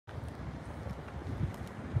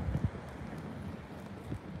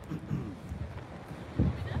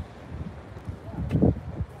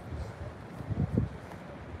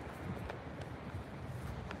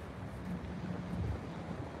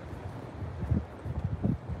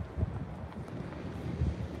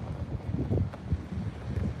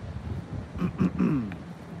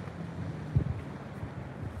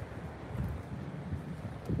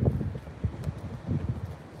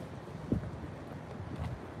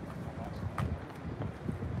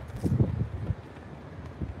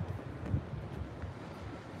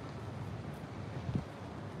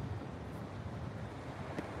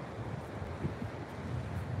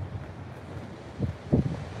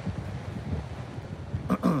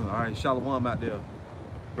Alright, shalom out there,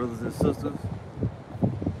 brothers and sisters.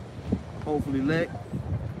 Hopefully elect.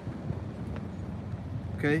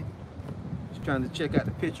 Okay. Just trying to check out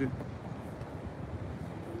the picture.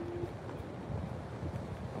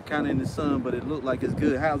 I'm kind of in the sun, but it looked like it's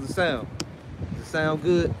good. How's it sound? Does it sound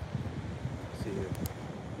good? Let's see here.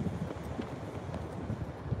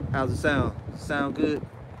 How's it sound? Does it sound good?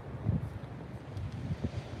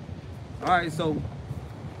 Alright, so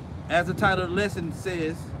as the title of the lesson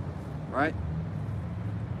says, right?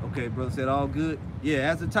 Okay, brother said all good. Yeah,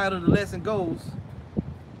 as the title of the lesson goes,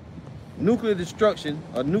 nuclear destruction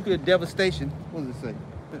or nuclear devastation. What does it say?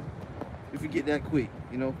 If you get that quick,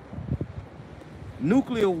 you know.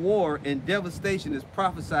 Nuclear war and devastation is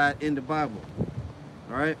prophesied in the Bible.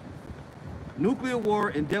 All right? Nuclear war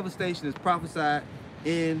and devastation is prophesied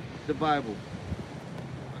in the Bible.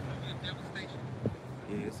 Nuclear devastation.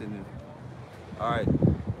 Yeah, it's in there. All right.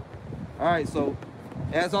 All right, so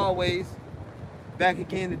as always, back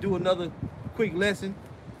again to do another quick lesson,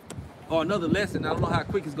 or another lesson. I don't know how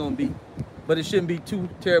quick it's going to be, but it shouldn't be too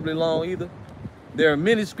terribly long either. There are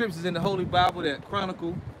many scriptures in the Holy Bible that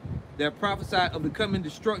chronicle, that prophesy of the coming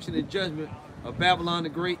destruction and judgment of Babylon the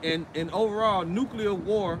Great and overall nuclear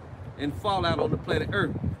war and fallout on the planet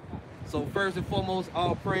Earth. So first and foremost,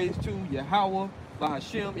 all praise to Yahweh,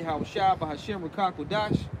 Bahashem, Yahweh Shai, Bahashem, Rakak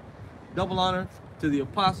Wadash. Double honor to the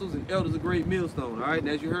apostles and elders of Great Millstone. All right, and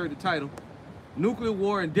as you heard the title, nuclear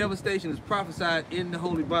war and devastation is prophesied in the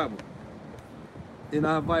Holy Bible. And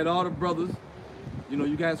I invite all the brothers, you know,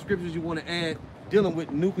 you got scriptures you want to add dealing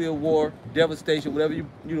with nuclear war, devastation, whatever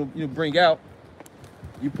you bring out,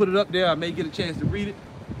 you put it up there. I may get a chance to read it,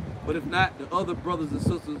 but if not, the other brothers and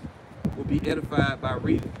sisters will be edified by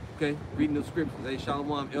reading. Okay, reading the scriptures. Hey,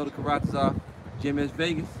 Shalom, Elder Karatazar, GMS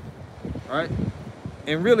Vegas. All right,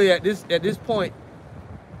 and really at this point,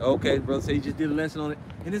 okay, brother say he just did a lesson on it,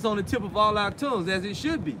 and it's on the tip of all our tongues, as it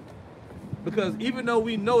should be, because even though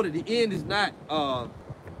we know that the end is not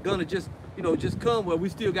gonna just come, where we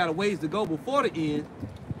still got a ways to go before the end,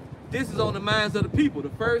 this is on the minds of the people. The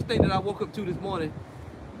first thing that I woke up to this morning,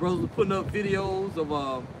 brothers were putting up videos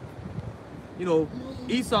of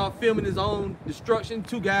Esau filming his own destruction,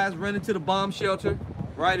 2 guys running to the bomb shelter,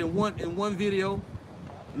 right? In one video.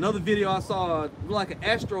 Another video I saw, like an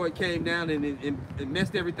asteroid came down and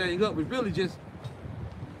messed everything up. It was really just,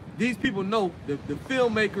 these people know, the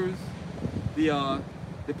filmmakers, the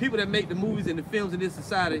people that make the movies and the films in this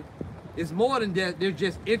society, it's more than that. They're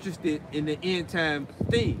just interested in the end time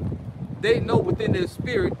theme. They know within their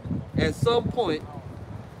spirit, at some point,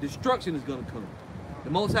 destruction is going to come. The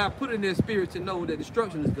Most High put in their spirit to know that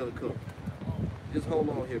destruction is going to come. Just hold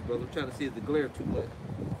on here, brother. I'm trying to see if the glare too much.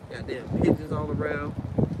 Goddamn pigeons all around.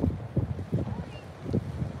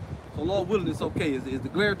 So Lord willing, it's okay. Is the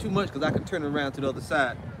glare too much? Because I can turn it around to the other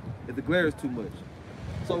side if the glare is too much.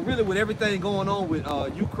 So really, with everything going on with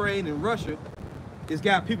Ukraine and Russia, it's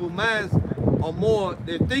got people's minds are more,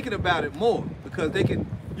 they're thinking about it more, because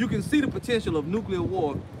you can see the potential of nuclear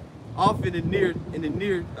war off in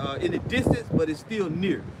the distance, but it's still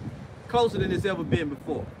near, closer than it's ever been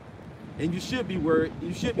before. And you should be worried,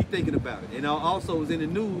 you should be thinking about it. And also it was in the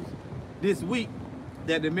news this week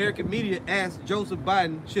that the American media asked Joseph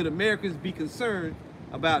Biden, should Americans be concerned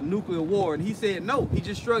about nuclear war? And he said no, he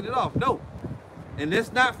just shrugged it off, no. And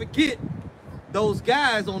let's not forget those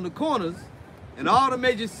guys on the corners in all the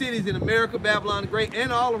major cities in America, Babylon the Great,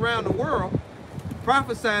 and all around the world,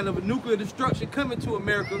 prophesying of a nuclear destruction coming to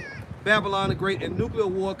America, Babylon the Great, and nuclear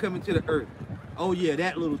war coming to the earth. Oh yeah,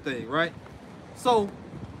 that little thing, right? So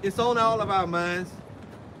it's on all of our minds,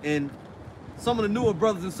 and some of the newer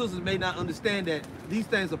brothers and sisters may not understand that these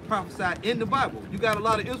things are prophesied in the Bible. You got a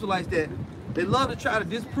lot of Israelites that they love to try to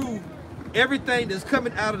disprove everything that's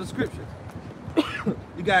coming out of the scriptures.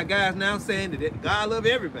 You got guys now saying that God loves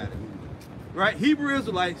everybody, right? Hebrew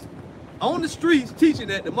Israelites on the streets teaching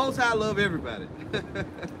that the Most High love everybody.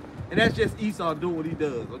 And that's just Esau doing what he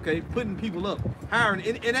does, okay? Putting people up, hiring,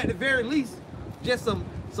 and at the very least, just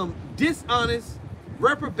some dishonest,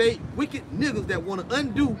 reprobate, wicked niggas that want to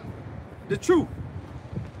undo the truth.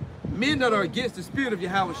 Men that are against the spirit of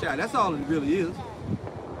Yahweh Shai. That's all it really is.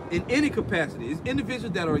 In any capacity. It's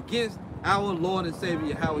individuals that are against our Lord and Savior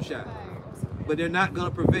Yahweh Shai. But they're not going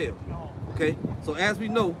to prevail, okay? So as we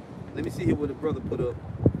know, let me see here what the brother put up.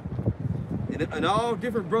 And all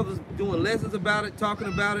different brothers doing lessons about it, talking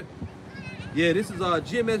about it. Yeah, this is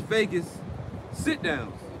GMS Vegas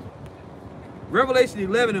sit-downs. Revelation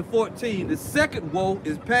 11 and 14, the second woe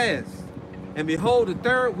is past. And behold, the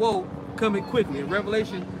third woe coming quickly. In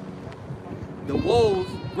Revelation, the woes,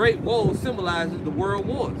 great woes, symbolizes the world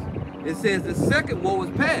wars. It says the second woe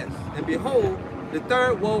is past. And behold, the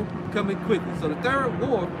third woe coming quickly. So the third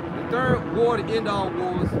war to end all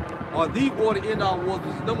wars, or the war to end all wars,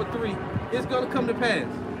 which is number 3, is going to come to pass.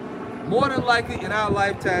 More than likely in our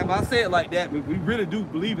lifetime. I say it like that, but we really do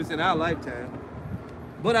believe it's in our lifetime.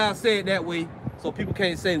 But I say it that way so people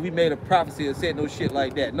can't say we made a prophecy and said no shit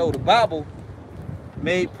like that. No, the Bible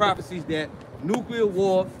made prophecies that nuclear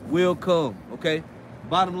war will come, okay?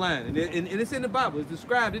 Bottom line, and it's in the Bible. It's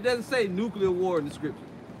described. It doesn't say nuclear war in the scripture.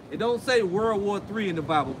 It don't say World War III in the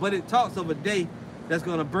Bible, but it talks of a day that's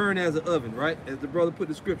going to burn as an oven, right? As the brother put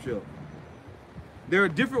the scripture up. There are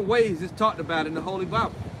different ways it's talked about in the Holy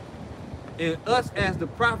Bible. And us as the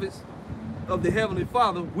prophets of the Heavenly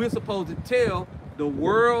Father, we're supposed to tell the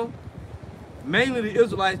world, mainly the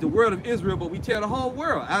Israelites, the world of Israel, but we tell the whole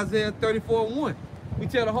world. Isaiah 34:1. We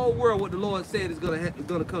tell the whole world what the Lord said is going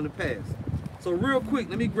to come to pass. So real quick,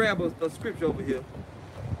 let me grab a scripture over here.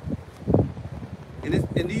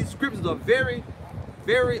 And these scriptures are very,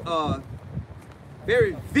 very,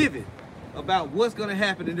 very vivid about what's going to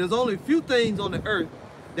happen. And there's only a few things on the earth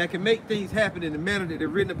that can make things happen in the manner that they're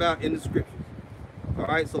written about in the scriptures. All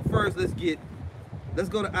right, so first let's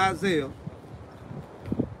go to Isaiah.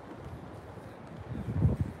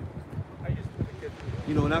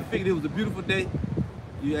 You know, and I figured it was a beautiful day.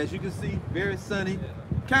 As you can see, very sunny.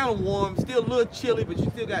 Kind of warm, still a little chilly, but you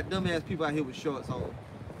still got dumbass people out here with shorts on.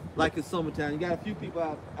 Like it's summertime. You got a few people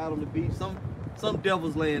out on the beach, some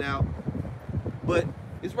devils laying out. But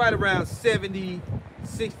it's right around 70,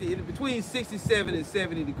 60, between 67 and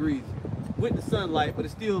 70 degrees with the sunlight, but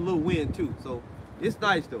it's still a little wind too. So it's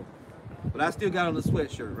nice though. But I still got on the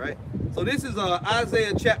sweatshirt, right? So this is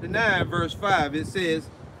Isaiah chapter 9, verse 5. It says,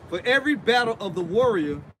 "For every battle of the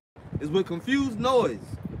warrior is with confused noise,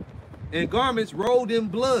 and garments rolled in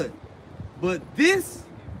blood. But this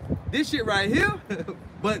shit right here,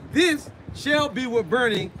 but this shall be with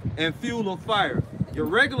burning and fuel of fire." Your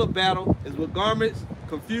regular battle is with garments,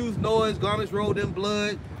 confused noise, garments rolled in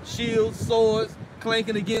blood, shields, swords,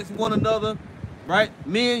 clanking against one another, right?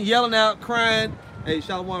 Men yelling out, crying. Hey,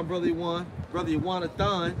 Shalom, brother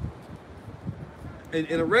Yawanathan.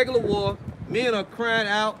 In a regular war, men are crying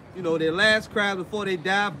out, you know, their last cry before they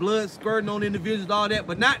die, blood skirting on individuals, all that,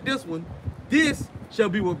 but not this one. This shall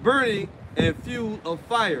be with burning and fuel of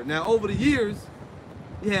fire. Now, over the years,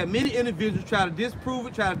 you had many individuals try to disprove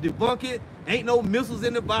it, try to debunk it. Ain't no missiles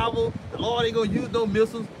in the Bible. The Lord ain't gonna use no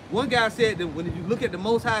missiles. One guy said that when you look at the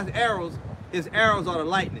Most High's arrows, his arrows are the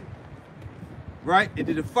lightning, right? And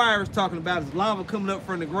then the fire is talking about is lava coming up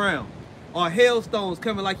from the ground, or hailstones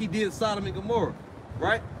coming like he did Sodom and Gomorrah,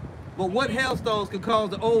 right? But what hailstones can cause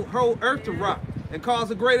the whole earth to rock and cause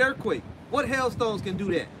a great earthquake? What hailstones can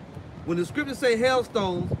do that? When the scriptures say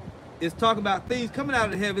hailstones, it's talking about things coming out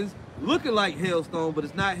of the heavens looking like hailstones, but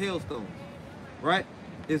it's not hailstones, right?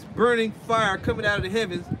 It's burning fire coming out of the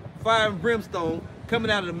heavens, fire and brimstone coming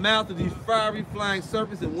out of the mouth of these fiery flying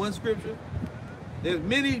serpents in one scripture. There's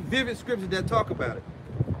many vivid scriptures that talk about it.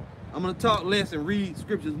 I'm going to talk less and read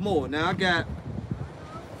scriptures more. Now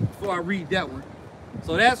before I read that one,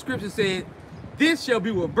 so that scripture said, "This shall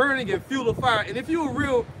be with burning and fuel of fire." And if you're a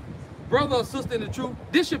real brother or sister in the truth,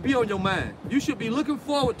 this should be on your mind. You should be looking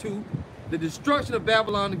forward to the destruction of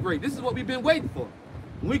Babylon the Great. This is what we've been waiting for.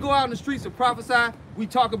 When we go out in the streets and prophesy, we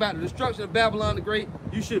talk about the destruction of Babylon the Great.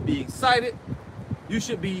 You should be excited. You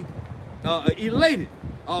should be elated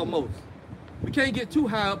almost. We can't get too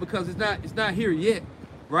high up because it's not here yet,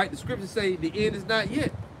 right? The scriptures say the end is not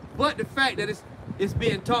yet. But the fact that it's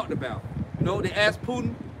being talked about. You know, they asked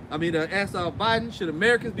Biden, should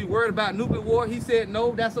Americans be worried about nuclear war? He said,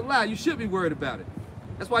 no, that's a lie. You should be worried about it.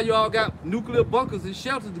 That's why you all got nuclear bunkers and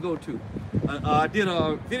shelters to go to. I did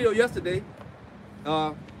a video yesterday,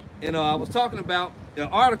 and I was talking about an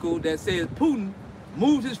article that says Putin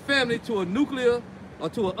moved his family to a nuclear or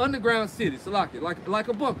to an underground city, Salaki, like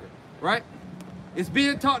a bunker, right? It's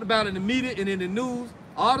being talked about in the media and in the news.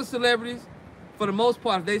 All the celebrities, for the most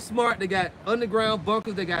part, if they smart, they got underground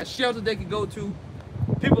bunkers, they got shelters they can go to.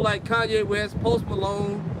 People like Kanye West, Post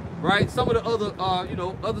Malone, right? Some of the other,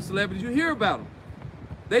 other celebrities, you hear about them.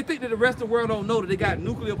 They think that the rest of the world don't know that they got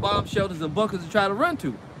nuclear bomb shelters and bunkers to try to run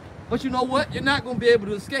to. But you know what? You're not going to be able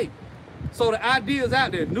to escape. So the idea is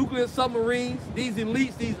out there. Nuclear submarines, these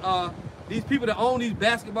elites, these people that own these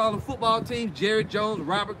basketball and football teams, Jerry Jones,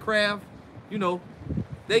 Robert Kraft, you know,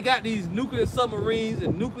 they got these nuclear submarines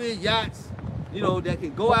and nuclear yachts, you know, that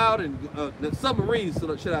can go out and, the submarines,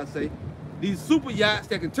 should I say, these super yachts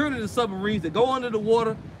that can turn into submarines that go under the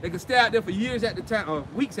water. They can stay out there for years at the time, or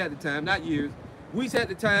weeks at the time, not years, weeks at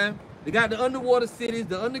the time. They got the underwater cities,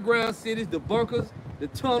 the underground cities, the bunkers, the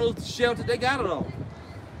tunnels, the shelters, they got it all,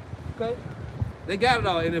 okay? They got it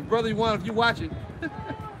all. And if Brother Yuan, if you watching,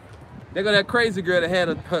 they got that crazy girl that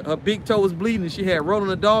had her big toe was bleeding and she had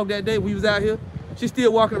rolling a dog that day we was out here. She's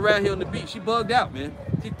still walking around here on the beach. She bugged out, man.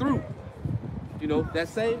 She threw. You know, that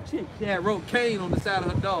same chick, she had wrote Cain on the side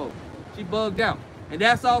of her dog. She bugged out. And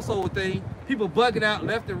that's also a thing. People bugging out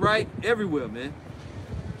left and right, everywhere, man.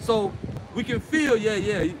 So we can feel,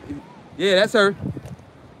 yeah, that's her.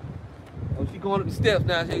 Oh, she going up the steps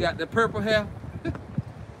now. She got the purple hair.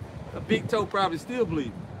 A big toe probably still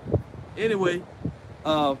bleeding. Anyway,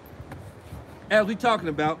 as we talking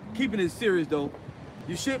about, keeping it serious though,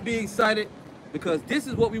 you should be excited because this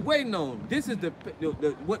is what we're waiting on. This is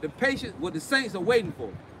what the saints are waiting for,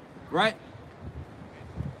 right?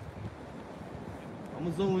 I'm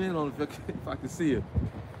gonna zoom in on it if I can see it.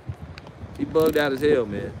 He bugged out as hell,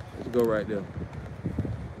 man. Let's go right there.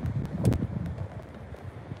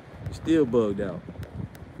 He's still bugged out.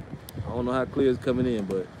 I don't know how clear it's coming in,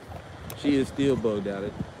 but she is still bugged out.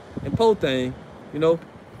 And po thing, you know.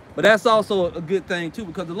 But that's also a good thing too,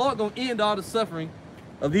 because the Lord gonna end all the suffering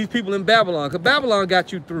of these people in Babylon, because Babylon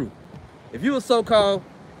got you through. If you a so-called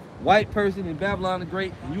white person in Babylon the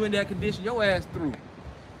Great, and you in that condition, your ass through.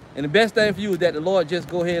 And the best thing for you is that the Lord just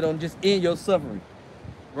go ahead and just end your suffering,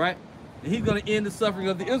 right? And he's gonna end the suffering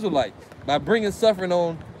of the Israelites by bringing suffering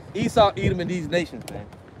on Esau, Edom, and these nations, man.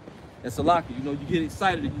 And Salaki, you know, you get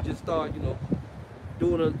excited and you just start, you know,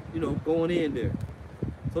 going in there.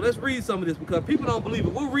 So let's read some of this because people don't believe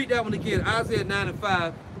it. We'll read that one again, Isaiah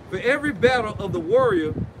 9:5. For every battle of the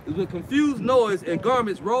warrior is with confused noise and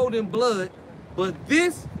garments rolled in blood, but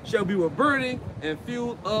this shall be with burning and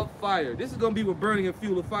fuel of fire. This is going to be with burning and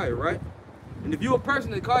fuel of fire, right? And if you're a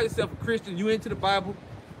person that call yourself a Christian, you into the Bible,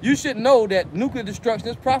 you should know that nuclear destruction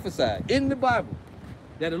is prophesied in the Bible.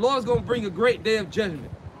 That the Lord's going to bring a great day of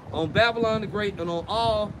judgment on Babylon the Great and on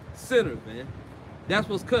all sinners, man. That's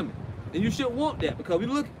what's coming. And you should want that because we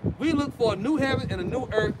look for a new heaven and a new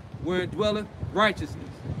earth where it dwelleth righteousness.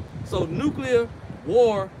 So nuclear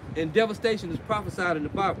war and devastation is prophesied in the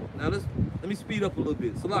Bible. Now let me speed up a little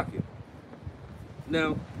bit. Salakia.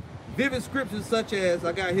 Now, vivid scriptures such as,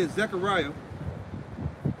 I got here Zechariah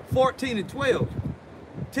 14:12.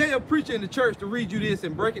 Tell your preacher in the church to read you this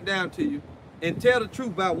and break it down to you and tell the truth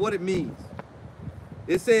about what it means.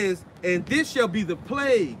 It says, and this shall be the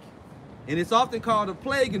plague. And it's often called a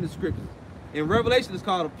plague in the scriptures. In Revelation, it's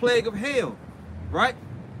called a plague of hell, right?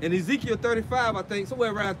 In Ezekiel 35, I think,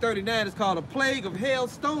 somewhere around 39, it's called a plague of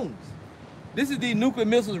hailstones. This is the nuclear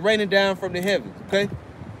missiles raining down from the heavens, okay?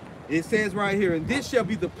 It says right here, and this shall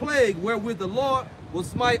be the plague wherewith the Lord will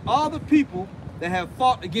smite all the people that have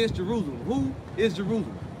fought against Jerusalem. Who is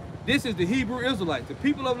Jerusalem? This is the Hebrew Israelites, the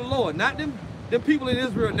people of the Lord, not them people in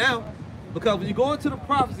Israel now. Because when you go into the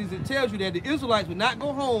prophecies, it tells you that the Israelites will not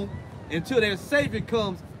go home until their Savior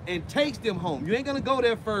comes and takes them home. You ain't gonna go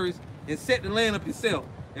there first and set the land up yourself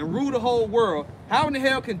and rule the whole world. How in the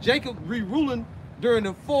hell can Jacob be ruling during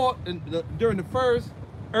the first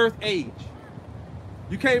earth age?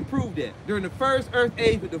 You can't prove that. During the first earth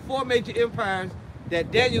age with the four major empires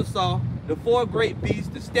that Daniel saw, the four great beasts,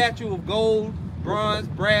 the statue of gold, bronze,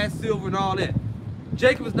 brass, silver, and all that.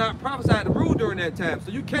 Jacob is not prophesied to rule during that time,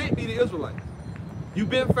 so you can't be the Israelites. You've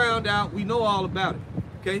been found out. We know all about it,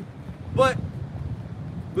 okay? But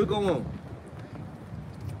we'll go on.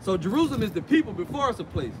 So Jerusalem is the people before us a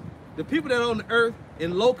place. The people that are on the earth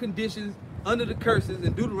in low conditions, under the curses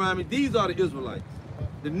in Deuteronomy, these are the Israelites.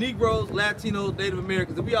 The Negroes, Latinos, Native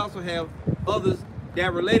Americans, and we also have others that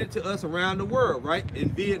are related to us around the world, right? In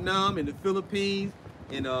Vietnam, in the Philippines,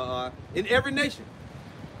 in every nation.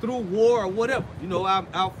 Through war or whatever. You know,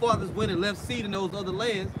 our fathers went and left seed in those other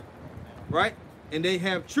lands, right? And they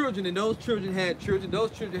have children, and those children had children, those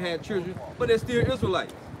children had children, but they're still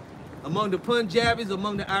Israelites. Among the Punjabis,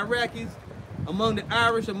 among the Iraqis, among the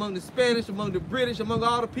Irish, among the Spanish, among the British, among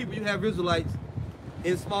all the people, you have Israelites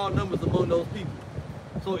in small numbers among those people.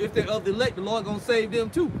 So if they're of the elect, the Lord gonna save them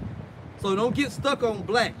too. So don't get stuck on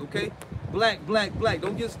black, okay? Black, black, black.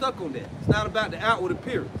 Don't get stuck on that. It's not about the outward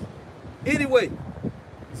appearance. Anyway,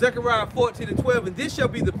 Zechariah 14:12, and this shall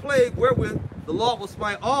be the plague wherewith the Lord will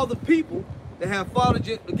smite all the people that have fought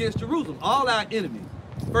against Jerusalem, all our enemies.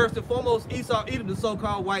 First and foremost, Esau, Edom, the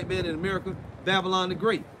so-called white man in America, Babylon the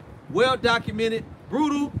Great. Well documented,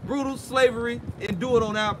 brutal slavery endured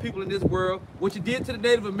on our people in this world. What you did to the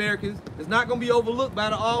Native Americans is not going to be overlooked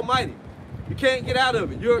by the Almighty. You can't get out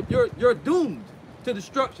of it. You're doomed to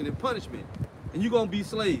destruction and punishment, and you're going to be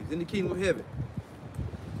slaves in the kingdom of heaven.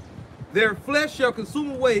 Their flesh shall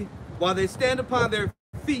consume away while they stand upon their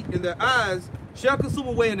feet, and their eyes shall consume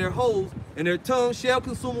away in their holes, and their tongue shall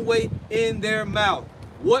consume away in their mouth.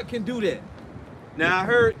 What can do that? Now I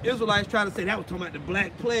heard Israelites try to say that was talking about the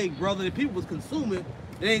Black Plague, brother. The people was consuming.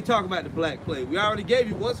 They ain't talking about the Black Plague. We already gave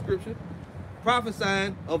you one scripture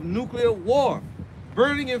prophesying of nuclear war,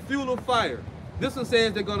 burning in fuel of fire. This one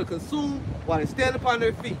says they're going to consume while they stand upon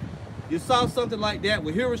their feet. You saw something like that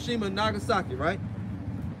with Hiroshima and Nagasaki, right?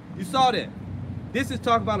 You saw that. This is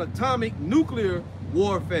talking about atomic nuclear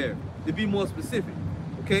warfare, to be more specific,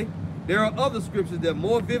 okay? There are other scriptures that are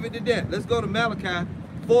more vivid than that. Let's go to Malachi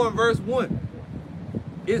 4 and verse 1.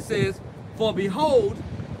 It says, for behold,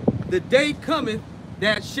 the day cometh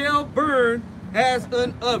that shall burn as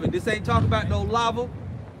an oven. This ain't talking about no lava.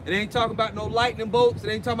 It ain't talking about no lightning bolts. It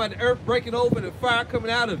ain't talking about the earth breaking open and fire coming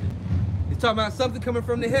out of it. It's talking about something coming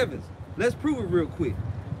from the heavens. Let's prove it real quick.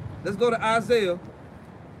 Let's go to Isaiah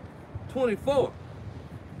 24.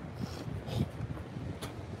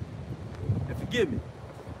 And forgive me.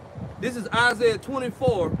 This is Isaiah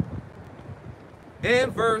 24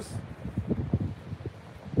 and verse,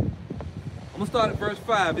 I'm going to start at verse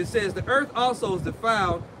 5. It says, the earth also is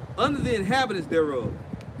defiled under the inhabitants thereof.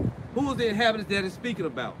 Who is the inhabitants that it's speaking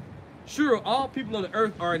about? Sure, all people on the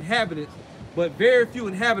earth are inhabitants, but very few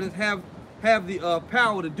inhabitants have the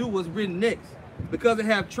power to do what's written next, because they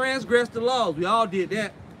have transgressed the laws. We all did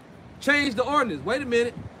that. Changed the ordinance. Wait a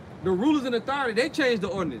minute. The rulers and authority, they changed the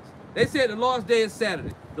ordinance. They said the Lord's day is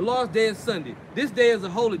Saturday. The Lord's day is Sunday. This day is a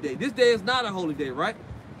holy day. This day is not a holy day, right?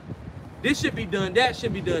 This should be done. That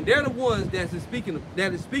should be done. They're the ones that is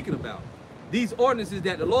speaking about these ordinances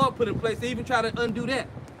that the Lord put in place. They even try to undo that.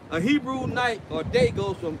 A Hebrew night or day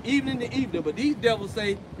goes from evening to evening, but these devils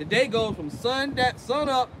say the day goes from sun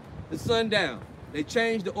up to sundown. They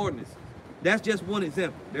changed the ordinance. That's just one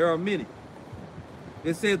example. There are many.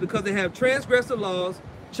 It says, because they have transgressed the laws,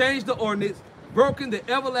 changed the ordinance, broken the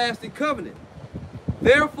everlasting covenant.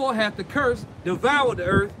 Therefore hath the curse devoured the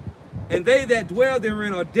earth, and they that dwell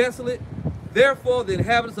therein are desolate. Therefore the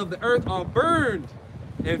inhabitants of the earth are burned,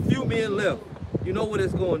 and few men left. You know what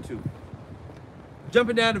it's going to.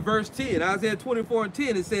 Jumping down to verse 10, Isaiah 24 and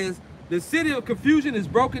 10, it says, the city of confusion is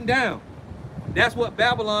broken down. That's what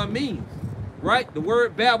Babylon means, right? The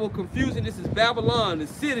word Babel, confusion, this is Babylon, the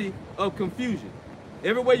city of confusion.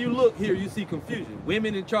 Everywhere you look here, you see confusion.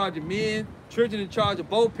 Women in charge of men, children in charge of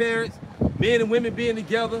both parents, men and women being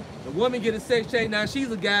together. The woman get a sex change, now she's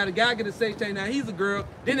a guy. The guy get a sex change, now he's a girl.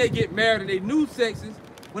 Then they get married and they new sexes,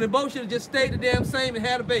 when they both should have just stayed the damn same and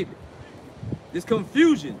had a baby. This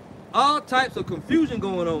confusion, all types of confusion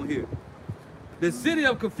going on here. The city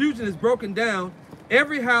of confusion is broken down.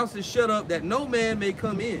 Every house is shut up that no man may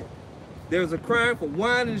come in. There's a crying for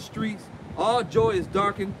wine in the streets. All joy is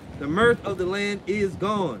darkened. The mirth of the land is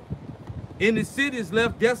gone. In the city is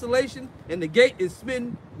left desolation, and the gate is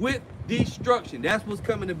smitten with destruction. That's what's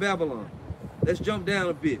coming to Babylon. Let's jump down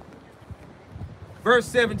a bit. Verse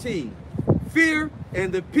 17. Fear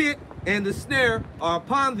and the pit and the snare are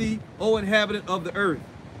upon thee, O inhabitant of the earth.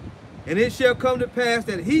 And it shall come to pass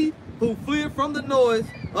that he who fleeth from the noise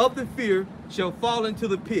of the fear shall fall into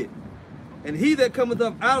the pit. And he that cometh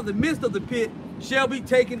up out of the midst of the pit shall be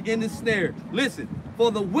taken in the snare. Listen,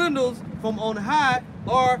 for the windows from on high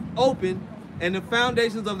are open, and the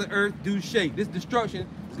foundations of the earth do shake. This destruction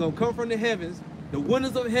is going to come from the heavens. The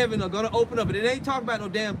windows of heaven are going to open up. And it ain't talking about no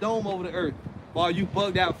damn dome over the earth. All you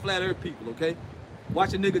bugged out flat earth people, okay?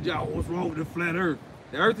 Watch a nigga job, what's wrong with the flat earth?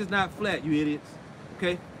 The earth is not flat, you idiots,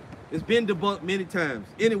 okay? It's been debunked many times.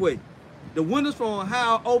 Anyway, the windows from on high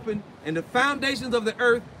are open, and the foundations of the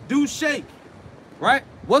earth do shake, right?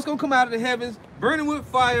 What's going to come out of the heavens? Burning with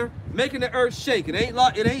fire, making the earth shake. It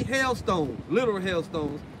ain't hailstones, literal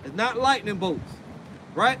hailstones. It's not lightning bolts,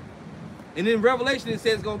 right? And in Revelation, it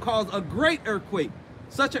says it's going to cause a great earthquake,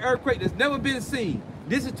 such an earthquake that's never been seen.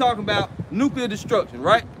 This is talking about nuclear destruction,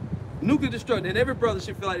 right? Nuclear destruction, and every brother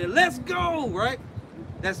should feel like that. Let's go, right?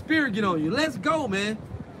 That spirit get on you. Let's go, man.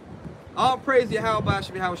 All praise to Yahweh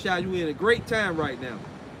Shai. You in a great time right now,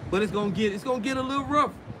 but it's gonna get a little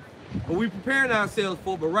rough. But we preparing ourselves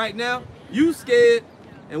for it. But right now, you scared,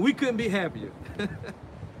 and we couldn't be happier.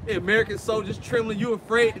 The American soldiers trembling. You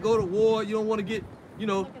afraid to go to war. You don't want to get,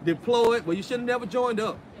 deployed. Well, you should have never joined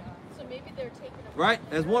up. So maybe they're taking up. Right?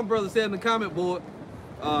 As one brother said in the comment board,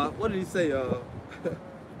 what did he say?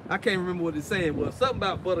 I can't remember what he's saying. Well, something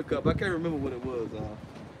about Buttercup. I can't remember what it was.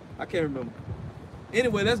 I can't remember.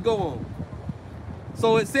 Anyway, let's go on.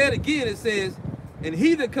 So it said again, it says, and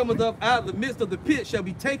he that cometh up out of the midst of the pit shall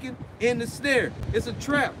be taken in the snare. It's a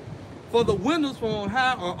trap. For the windows from on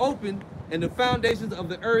high are open, and the foundations of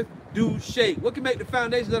the earth do shake. What can make the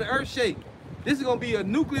foundations of the earth shake? This is going to be a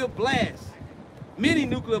nuclear blast. Many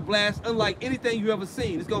nuclear blasts, unlike anything you've ever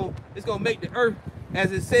seen. It's going to make the earth,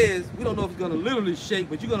 as it says, we don't know if it's going to literally shake,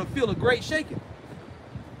 but you're going to feel a great shaking.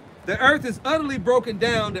 The earth is utterly broken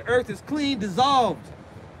down. The earth is clean, dissolved.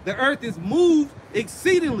 The earth is moved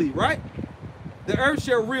exceedingly, right? The earth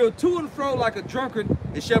shall reel to and fro like a drunkard,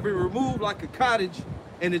 and shall be removed like a cottage,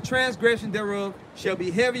 and the transgression thereof shall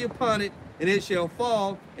be heavy upon it, and it shall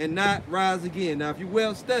fall and not rise again. Now, if you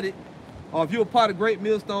well studied, or if you're a part of Great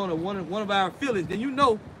Millstone or one of our affiliates, then you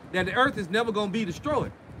know that the earth is never going to be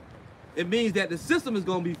destroyed. It means that the system is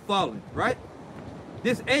going to be falling, right?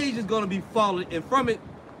 This age is going to be falling, and from it,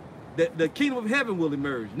 the kingdom of heaven will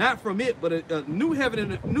emerge. Not from it, but a new heaven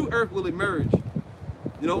and a new earth will emerge,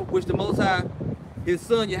 you know, which the Most High, his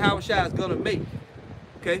son Yahushua, is going to make.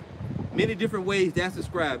 Okay? Many different ways that's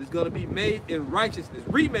described. It's going to be made in righteousness,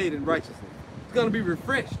 remade in righteousness. It's going to be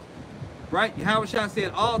refreshed, right? Yahushua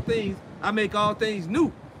said, all things, I make all things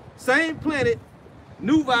new. Same planet,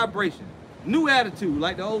 new vibration, new attitude,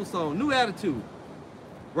 like the old song, new attitude,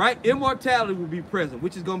 right? Immortality will be present,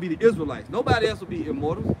 which is going to be the Israelites. Nobody else will be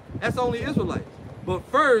immortals. That's only Israelites. But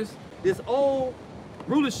first, this old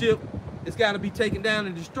rulership, it's got to be taken down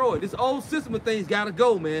and destroyed. This old system of things got to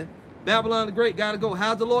go, man. Babylon the Great got to go.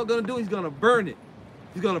 How's the Lord going to do it? He's going to burn it.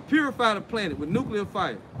 He's going to purify the planet with nuclear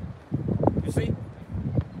fire. You see?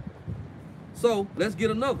 So, let's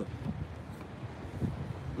get another.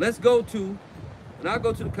 Let's go to, and I'll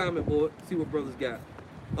go to the comment board, see what brothers got.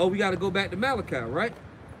 Oh, we got to go back to Malachi, right?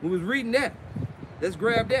 We was reading that. Let's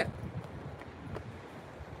grab that.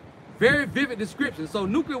 Very vivid description. So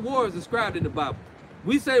nuclear war is described in the Bible.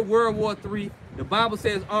 We say World War III. The Bible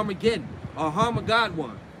says Armageddon or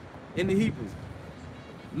Harmageddon in the Hebrew.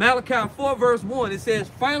 Malachi 4 verse 1, it says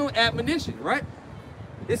final admonition, right?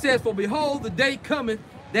 It says, for behold, the day cometh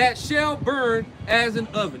that shall burn as an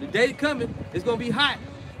oven. The day coming, it's going to be hot.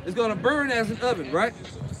 It's going to burn as an oven, right?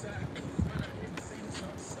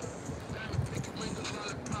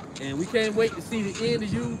 And we can't wait to see the end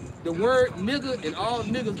of you. The word nigger, and all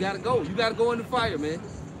niggas got to go. You got to go in the fire, man.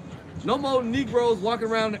 No more Negroes walking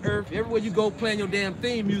around the earth. Everywhere you go playing your damn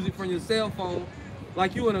theme music from your cell phone.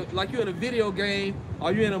 Like you in a video game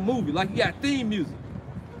or you in a movie. Like you got theme music.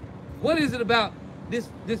 What is it about this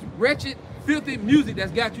wretched, filthy music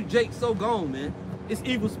that's got you Jake so gone, man? It's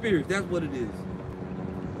evil spirits. That's what it is.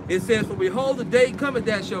 It says, for behold, the day cometh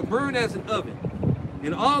that shall burn as an oven.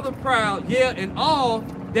 And all the proud, yeah, and all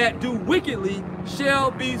that do wickedly shall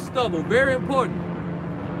be stubble. Very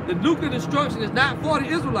important. The nuclear destruction is not for the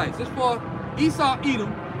Israelites. It's for Esau,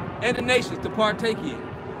 Edom, and the nations to partake in,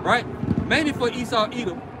 right? Mainly for Esau,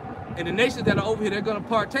 Edom, and the nations that are over here, they're going to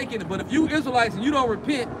partake in it. But if you Israelites and you don't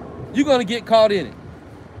repent, you're going to get caught in it.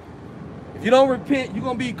 If you don't repent, you're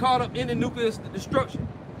going to be caught up in the nuclear destruction.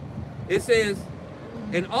 It says,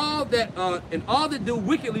 and all that do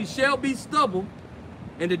wickedly shall be stubble,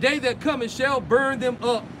 and the day that cometh shall burn them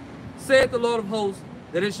up, saith the Lord of hosts,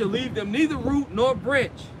 that it shall leave them neither root nor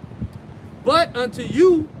branch. But unto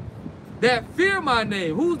you that fear my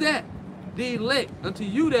name, who's that? The elect. Unto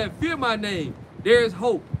you that fear my name, there is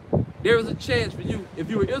hope. There is a chance for you. If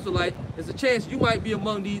you're an Israelite, there's a chance you might be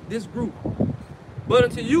among this group. But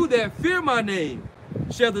unto you that fear my name,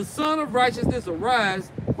 shall the Son of Righteousness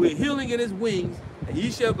arise with healing in his wings, and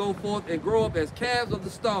ye shall go forth and grow up as calves of the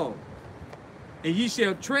stall. And ye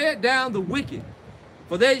shall tread down the wicked,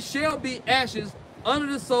 for they shall be ashes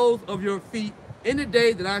under the soles of your feet in the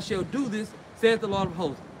day that I shall do this, saith the Lord of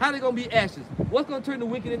hosts. How they going to be ashes? What's going to turn the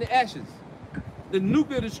wicked into ashes? The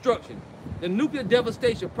nuclear destruction, the nuclear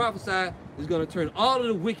devastation prophesied is going to turn all of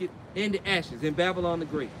the wicked into ashes in Babylon the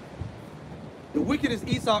Great. The wicked is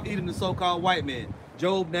Esau, Edom, the so-called white man.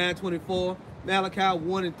 Job 9:24, Malachi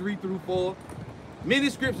 1 and 3 through 4. Many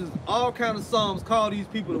scriptures, all kinds of psalms call these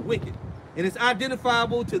people the wicked. And it's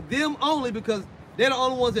identifiable to them only because they're the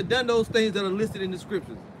only ones that done those things that are listed in the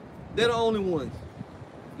scriptures. They're the only ones.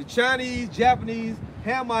 The Chinese, Japanese,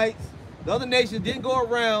 Hamites, the other nations didn't go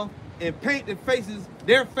around and paint their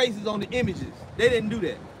faces on the images. They didn't do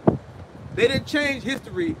that. They didn't change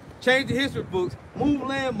history, change the history books, move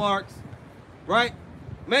landmarks, right?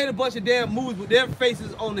 Made a bunch of damn movies with their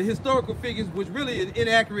faces on the historical figures, which really is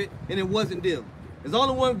inaccurate, and it wasn't them. There's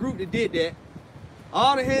only one group that did that.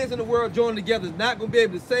 All the hands in the world joined together is not going to be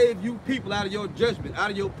able to save you people out of your judgment, out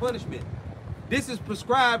of your punishment. This is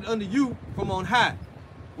prescribed unto you from on high.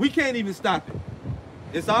 We can't even stop it.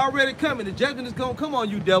 It's already coming. The judgment is going to come on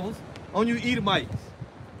you devils, on you Edomites.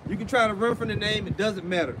 You can try to run from the name. It doesn't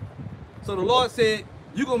matter. So the Lord said,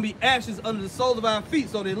 you're going to be ashes under the soles of our feet.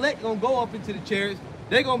 So the elect going to go up into the chariots.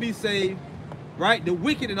 They're going to be saved, right? The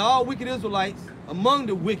wicked and all wicked Israelites among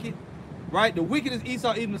the wicked, right? The wicked is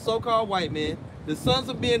Esau, Edom, the so-called white man. The sons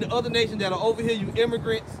of men, the other nations that are over here, you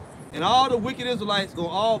immigrants, and all the wicked Israelites gonna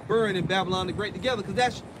all burn in Babylon the Great together, because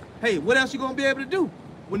that's, hey, what else you gonna be able to do?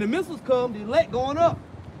 when the missiles come, the elect going up.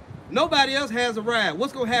 Nobody else has arrived.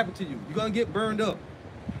 What's going to happen to you? You're going to get burned up.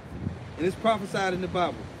 And it's prophesied in the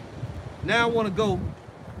Bible. Now I want to go.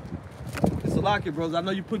 It's a lot here, brothers. I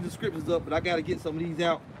know you're putting the scriptures up, but I got to get some of these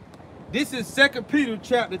out. This is 2 Peter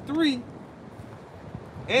chapter 3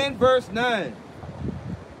 and verse 9.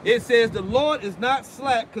 It says, the Lord is not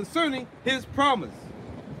slack concerning his promise,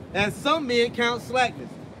 as some men count slackness.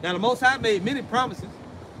 Now the Most High made many promises,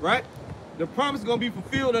 right? The promise is going to be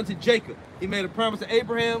fulfilled unto Jacob. He made a promise to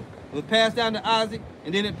Abraham, it was passed down to Isaac,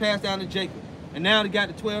 and then it passed down to Jacob. And now they got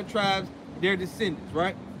the 12 tribes, their descendants,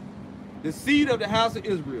 right? The seed of the house of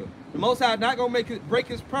Israel. The Most High is not going to break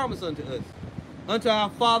his promise unto us, unto our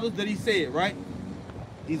fathers that he said, right?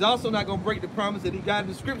 He's also not going to break the promise that he got in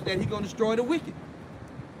the scripture that he's going to destroy the wicked.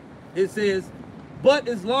 It says, but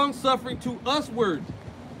is long-suffering to usward,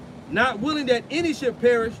 not willing that any should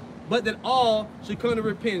perish, but that all should come to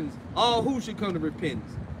repentance. All who should come to repentance?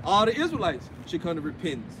 All the Israelites should come to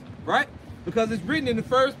repentance, right? Because it's written in the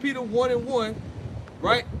 1 Peter 1 and 1,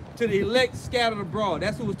 right? To the elect scattered abroad.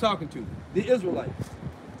 That's who it's talking to, the Israelites,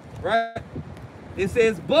 right? It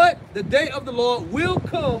says, but the day of the Lord will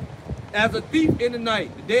come as a thief in the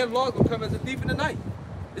night. The day of the Lord is going to come as a thief in the night.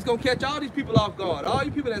 It's going to catch all these people off guard. All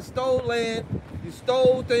you people that stole land, you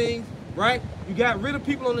stole things, right? You got rid of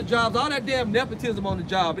people on the jobs, all that damn nepotism on the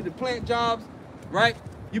job, in the plant jobs, right?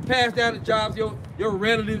 You pass down the jobs, your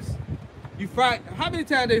relatives. You fire. How many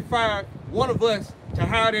times they fired one of us to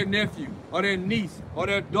hire their nephew or their niece or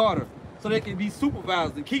their daughter so they can be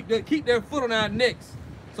supervisors and keep their foot on our necks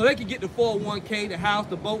so they can get the 401k, the house,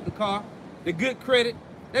 the boat, the car, the good credit.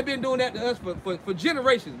 They've been doing that to us for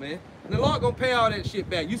generations, man. And the Lord gonna pay all that shit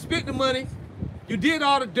back. You spent the money, you did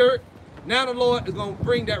all the dirt. Now the Lord is gonna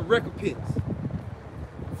bring that recompense.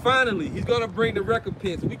 Finally, he's gonna bring the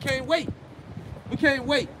recompense. We can't wait. We can't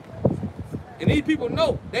wait. And these people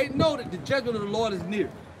know, they know that the judgment of the Lord is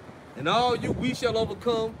near. And all you we shall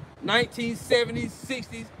overcome 1970s,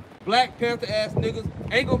 60s, Black Panther ass niggas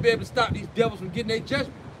ain't gonna be able to stop these devils from getting their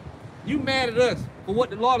judgment. You mad at us for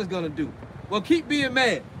what the Lord is gonna do. Well, keep being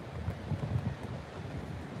mad.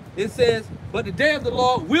 It says, but the day of the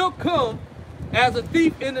Lord will come as a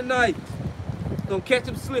thief in the night. It's gonna catch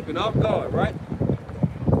him slipping off guard, right?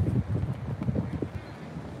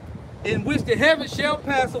 In which the heavens shall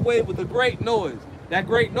pass away with a great noise. That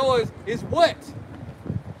great noise is what?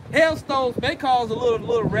 Hailstones may cause a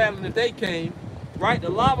little rattling if they came, right? The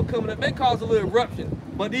lava coming up may cause a little eruption.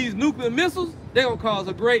 But these nuclear missiles, they're gonna cause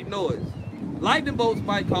a great noise. Lightning bolts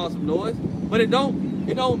might cause some noise, but it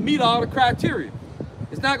don't meet all the criteria.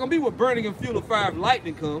 It's not gonna be with burning and fuel of fire if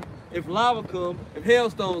lightning come, if lava come, if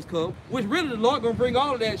hailstones come, which really the Lord gonna bring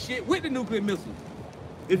all of that shit with the nuclear missiles.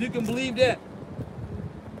 If you can believe that.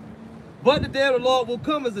 But the day of the Lord will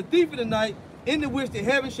come as a thief in the night, in the which the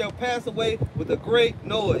heavens shall pass away with a great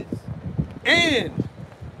noise. And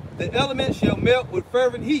the elements shall melt with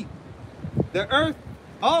fervent heat. The earth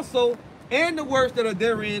also and the works that are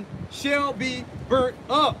therein shall be burnt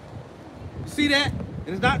up. You see that? And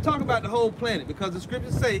it's not talking about the whole planet, because the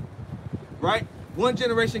scriptures say, right? One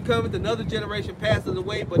generation cometh, another generation passes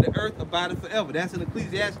away, but the earth abideth forever. That's in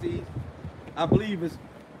Ecclesiastes, I believe it's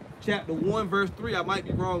chapter 1, verse 3. I might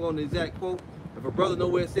be wrong on the exact quote. If a brother know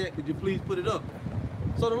where it's at, could you please put it up?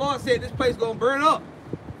 So the Lord said this place is going to burn up.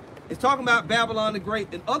 It's talking about Babylon the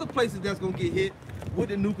Great and other places that's going to get hit with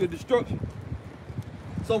the nuclear destruction.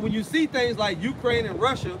 So when you see things like Ukraine and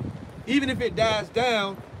Russia, even if it dies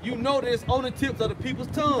down, you know that it's on the tips of the people's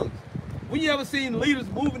tongues. When you ever seen leaders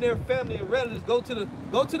moving their family and relatives go to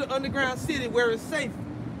the underground city where it's safe,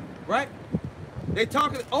 right? They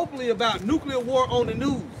talking openly about nuclear war on the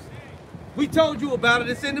news. We told you about it.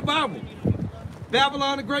 It's in the Bible.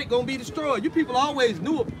 Babylon the Great gonna be destroyed. You people always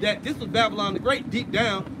knew that this was Babylon the Great deep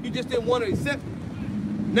down. You just didn't want to accept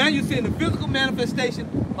it. Now you're seeing the physical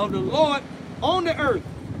manifestation of the Lord on the earth,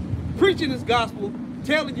 preaching his gospel,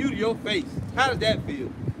 telling you to your face. How does that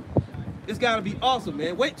feel? It's gotta be awesome,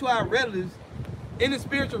 man. Wait till our relatives in the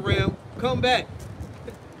spiritual realm come back.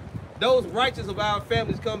 Those righteous of our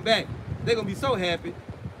families come back. They're gonna be so happy.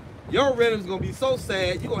 Your relatives gonna be so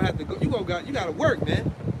sad. You're gonna have to go. You gotta work,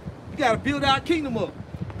 man. You gotta build our kingdom up.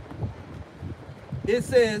 It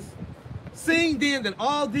says, seeing then that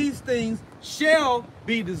all these things shall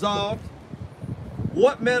be dissolved,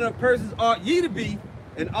 what manner of persons ought ye to be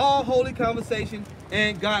in all holy conversation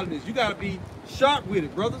and godliness? You gotta be sharp with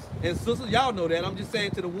it, brothers and sisters. Y'all know that. I'm just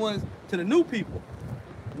saying to the new people.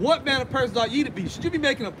 What manner of persons ought ye to be? Should you be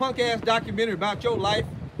making a punk ass documentary about your life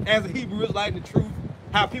as a Hebrew Israelite in the truth?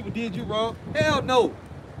 How people did you wrong? Hell no.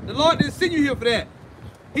 The Lord didn't send you here for that.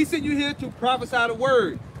 He sent you here to prophesy the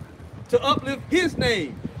word, to uplift his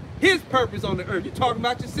name, his purpose on the earth. You're talking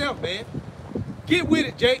about yourself, man. Get with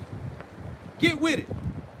it, Jake. Get with it.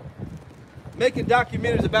 Making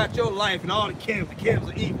documentaries about your life and all the camps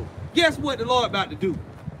are evil. Guess what the Lord about to do?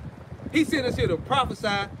 He sent us here to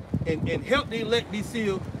prophesy and help the elect be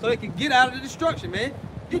sealed so they can get out of the destruction, man.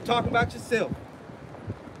 You talking about yourself.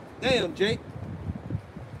 Damn, Jake.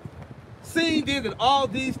 Seeing then that all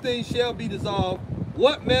these things shall be dissolved,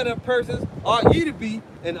 what manner of persons ought ye to be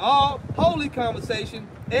in all holy conversation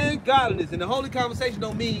and godliness? And the holy conversation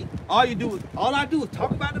don't mean all I do is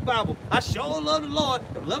talk about the Bible. I sure love the Lord.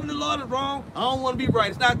 If loving the Lord is wrong, I don't want to be right.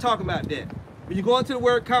 It's not talking about that. When you go into the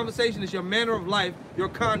word conversation, it's your manner of life, your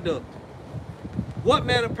conduct. What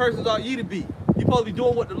manner of persons ought ye to be? You're supposed to be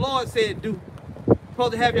doing what the Lord said do. You're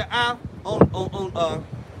supposed to have your eye on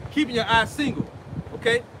keeping your eye single.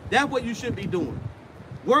 Okay? That's what you should be doing.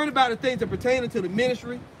 Worrying about the things that pertain to the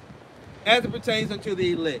ministry as it pertains unto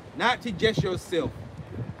the elect, not to just yourself.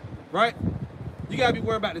 Right? You gotta be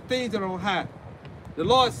worried about the things that are on high. The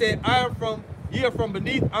Lord said, ye are from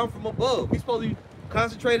beneath, I'm from above. We're supposed to be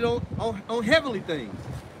concentrated on heavenly things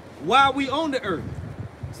while we on the earth.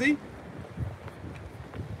 See?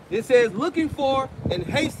 It says, looking for and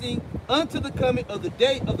hastening unto the coming of the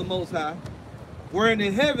day of the Most High, wherein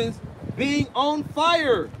the heavens being on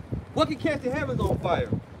fire. What can catch the heavens on fire?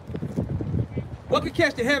 What can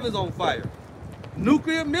catch the heavens on fire?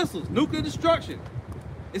 Nuclear missiles, nuclear destruction.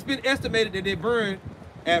 It's been estimated that they burn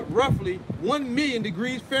at roughly 1 million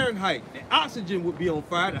degrees Fahrenheit. The oxygen would be on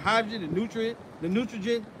fire, the hydrogen, the nutrient,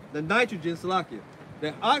 the nitrogen, Salakia.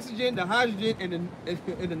 The oxygen, the hydrogen,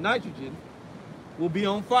 and the nitrogen will be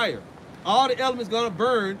on fire. All the elements gonna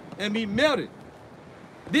burn and be melted.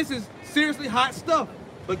 This is seriously hot stuff.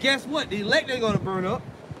 But guess what? The elect ain't gonna burn up.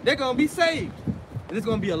 They're gonna be saved. And there's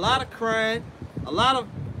gonna be a lot of crying, a lot of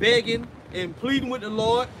begging and pleading with the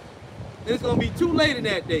Lord. And it's gonna be too late in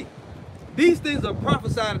that day. These things are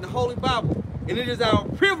prophesied in the Holy Bible, and it is our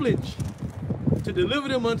privilege to deliver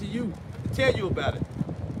them unto you, to tell you about it.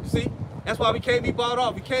 You see? That's why we can't be bought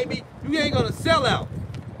off. You ain't gonna sell out.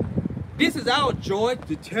 This is our joy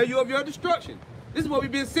to tell you of your destruction. This is what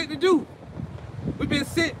we've been sent to do. We've been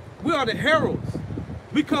sent, we are the heralds.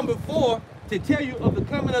 We come before to tell you of the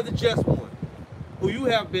coming of the just one, who you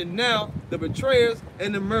have been now the betrayers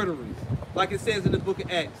and the murderers, like it says in the book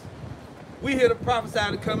of Acts. We're here to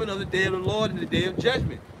prophesy the coming of the day of the Lord and the day of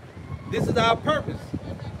judgment. This is our purpose.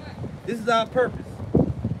 This is our purpose.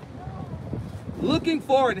 Looking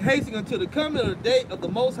forward and hastening until the coming of the day of the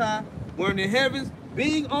Most High, wherein the heavens,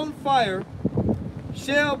 being on fire,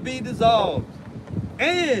 shall be dissolved,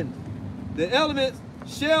 and the elements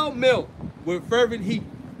shall melt with fervent heat.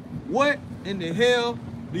 What in the hell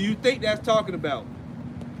do you think that's talking about?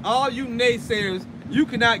 All you naysayers, you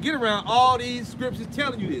cannot get around all these scriptures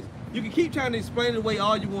telling you this. You can keep trying to explain it away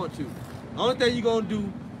all you want to. The only thing you're going to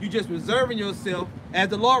do, you just reserving yourself as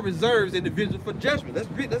the Lord reserves individuals for judgment. Let's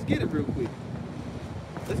get it real quick.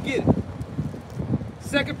 Let's get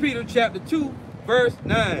it. 2 Peter chapter 2, verse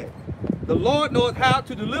 9. The Lord knows how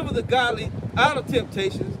to deliver the godly out of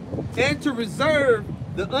temptations and to reserve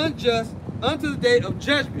the unjust unto the day of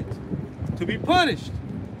judgment, to be punished.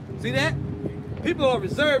 See that? People are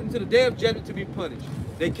reserved until the day of judgment to be punished.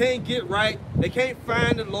 They can't get right. They can't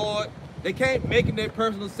find the Lord. They can't make him their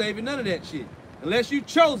personal savior. None of that shit. Unless you're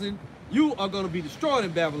chosen, you are going to be destroyed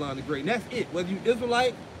in Babylon the Great. And that's it. Whether you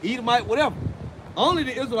Israelite, Edomite, whatever. Only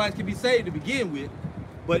the Israelites can be saved to begin with.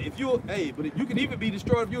 But if you can even be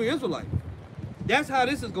destroyed if you're an Israelite. That's how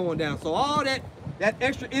this is going down. So all that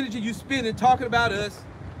extra energy you spending talking about us,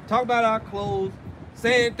 talking about our clothes,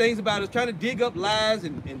 saying things about us, trying to dig up lies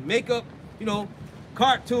and make up,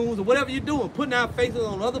 cartoons or whatever you're doing, putting our faces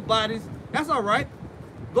on other bodies, that's all right.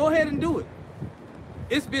 Go ahead and do it.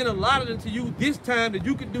 It's been allotted unto you this time that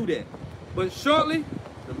you can do that. But shortly,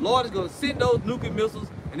 the Lord is going to send those nuclear missiles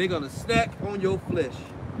and they're going to snack on your flesh.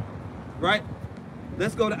 Right?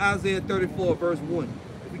 Let's go to Isaiah 34, verse 1,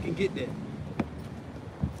 if we can get that.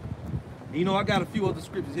 I got a few other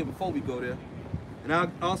scriptures here before we go there. And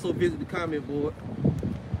I'll also visit the comment board.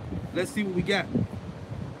 Let's see what we got.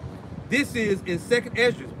 This is in 2nd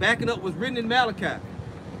Esdras, backing up what's written in Malachi.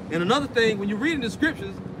 And another thing, when you're reading the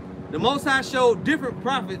scriptures, the Most High showed different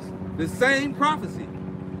prophets the same prophecy.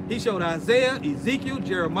 He showed Isaiah, Ezekiel,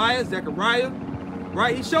 Jeremiah, Zechariah,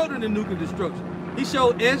 right? He showed them the nuclear destruction. He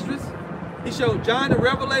showed Esdras. He showed John the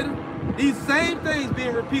Revelator. These same things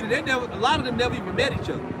being repeated. A lot of them never even met each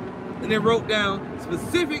other. And they wrote down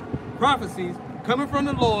specific prophecies coming from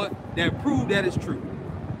the Lord that prove that it's true.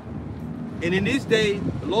 And in this day,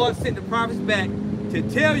 the Lord sent the prophets back to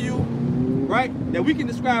tell you, right, that we can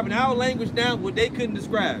describe in our language now what they couldn't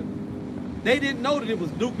describe. They didn't know that it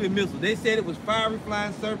was nuclear missiles. They said it was fiery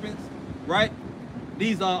flying serpents, right?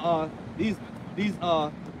 These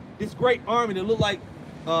this great army that looked like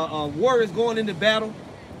warriors going into battle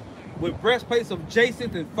with breastplates of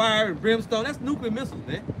jacinth and fire and brimstone. That's nuclear missiles,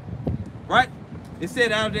 man. Right? It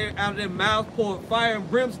said out of their mouths poured fire and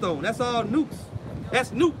brimstone. That's all nukes. That's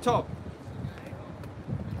nuke talk.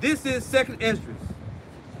 This is 2nd Esdras.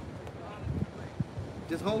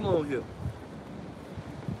 Just hold on here.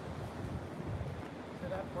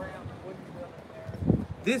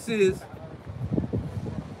 This is,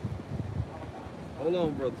 hold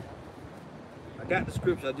on, brother. I got the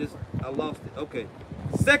scripture, I lost it. Okay.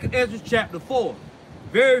 2nd Esdras chapter 4.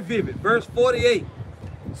 Very vivid. Verse 48.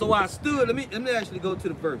 So I stood, let me actually go to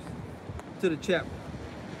the verse, to the chapter.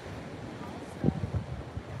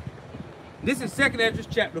 This is 2nd Esdras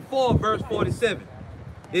chapter 4, verse 47.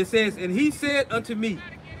 It says, and he said unto me,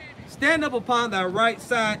 stand up upon thy right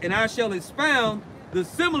side, and I shall expound the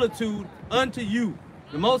similitude unto you.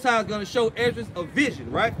 The Most High is going to show Esdras a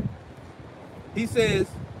vision, right? He says,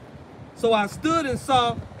 so I stood and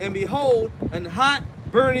saw, and behold, an hot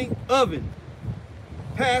burning oven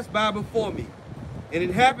passed by before me. And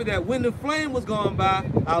it happened that when the flame was gone by,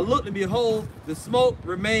 I looked, and behold, the smoke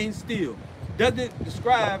remained still. Doesn't it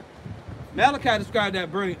describe, Malachi described that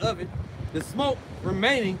burning oven, the smoke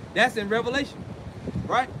remaining, that's in Revelation,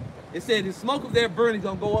 right? It said the smoke of their burning is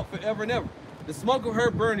going to go up forever and ever. The smoke of her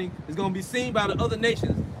burning is going to be seen by the other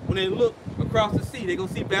nations when they look across the sea. They're going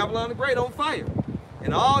to see Babylon the Great on fire.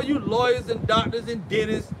 And all you lawyers and doctors and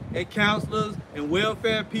dentists and counselors and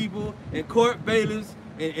welfare people and court bailiffs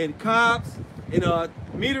and cops and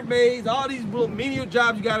meter maids, all these little menial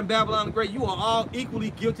jobs you got in Babylon the Great, you are all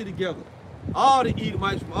equally guilty together. All the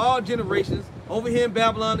Edomites from all generations over here in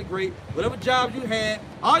Babylon the Great, whatever jobs you had,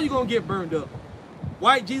 all you going to get burned up.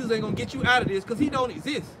 White Jesus ain't going to get you out of this because he don't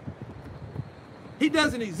exist. He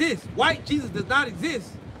doesn't exist. White Jesus does not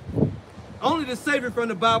exist. Only the Savior from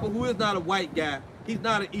the Bible, who is not a white guy, he's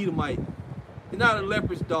not an Edomite. He's not a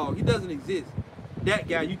leprous dog. He doesn't exist. That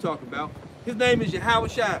guy you talking about. His name is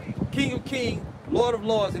Yahushua, King of Kings, Lord of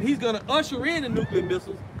Lords, and he's going to usher in the nuclear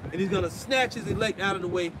missiles, and he's going to snatch his elect out of the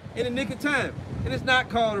way in the nick of time. And it's not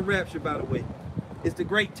called a rapture, by the way. It's the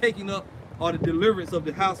great taking up or the deliverance of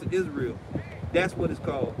the house of Israel. That's what it's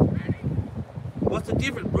called. What's the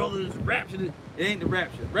difference, brother? It's rapture. It ain't the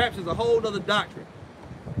rapture. Rapture is a whole other doctrine.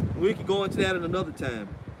 We can go into that at another time.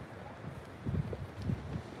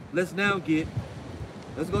 Let's go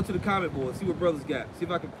to the comment board, see what brothers got. See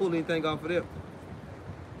if I can pull anything off of them.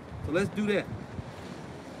 So let's do that.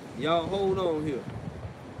 Y'all hold on here.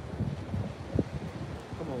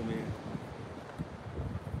 Come on, man.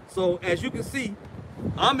 So as you can see,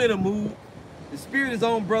 I'm in a mood. The Spirit is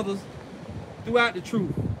on brothers throughout the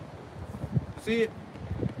truth. See it?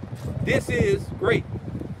 This is great.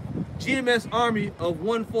 GMS Army of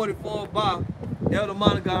 144 Ba, Elder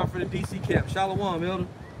Monagon from the DC camp. Shalom, Elder.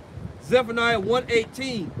 Zephaniah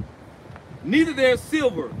 1:18. Neither their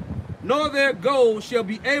silver nor their gold shall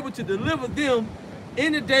be able to deliver them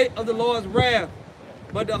in the day of the Lord's wrath,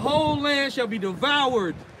 but the whole land shall be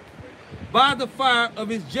devoured by the fire of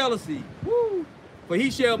his jealousy. Woo. For he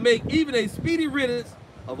shall make even a speedy riddance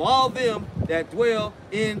of all them that dwell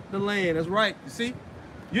in the land. That's right. You see?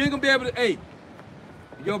 You ain't gonna be able to, hey,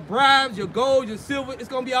 your bribes, your gold, your silver, it's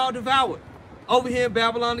gonna be all devoured over here in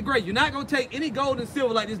Babylon the Great. You're not gonna take any gold and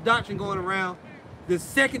silver like this doctrine going around. The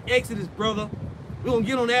second Exodus, brother. We're gonna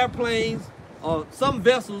get on airplanes or some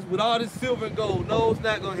vessels with all this silver and gold. No, it's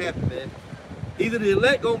not gonna happen, man. Either the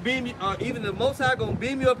elect gonna beam you, or either the Most High gonna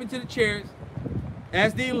beam you up into the chariots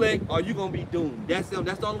as the elect, or you're gonna be doomed. That's the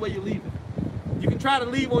only way you're leaving. You can try to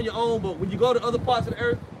leave on your own, but when you go to other parts of the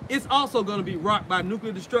earth, it's also gonna be rocked by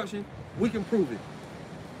nuclear destruction. We can prove it.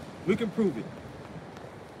 We can prove it.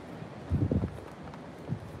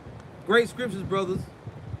 Great scriptures, brothers.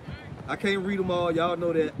 I can't read them all. Y'all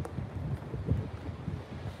know that.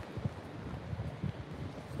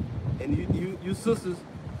 And you sisters,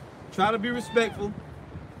 try to be respectful,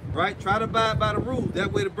 right? Try to abide by the rules.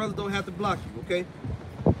 That way the brothers don't have to block you, okay?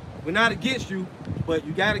 We're not against you, but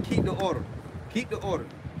you got to keep the order. Keep the order.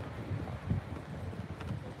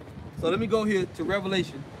 So let me go here to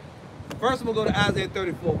Revelation. First, I'm going to go to Isaiah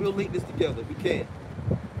 34. We'll link this together if we can.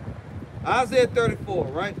 Isaiah 34,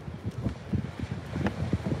 right?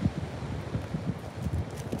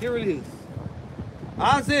 Here it is.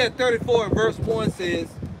 Isaiah 34 and verse 1 says,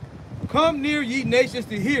 come near ye nations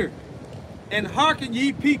to hear, and hearken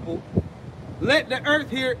ye people. Let the earth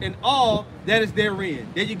hear and all that is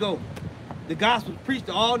therein. There you go. The gospel is preached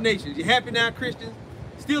to all nations. You happy now, Christians?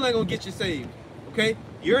 Still ain't going to get you saved, okay?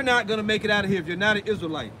 You're not going to make it out of here if you're not an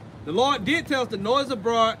Israelite. The Lord did tell us to noise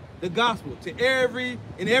abroad the gospel to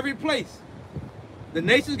in every place. The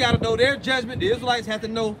nations got to know their judgment. The Israelites have to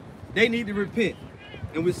know they need to repent.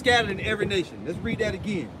 And we're scattered in every nation. Let's read that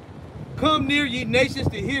again. Come near, ye nations,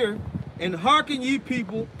 to hear, and hearken, ye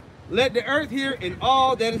people. Let the earth hear, and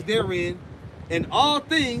all that is therein, and all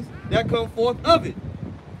things that come forth of it.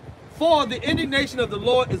 For the indignation of the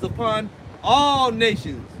Lord is upon all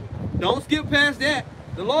nations. Don't skip past that.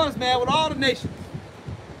 The Lord is mad with all the nations,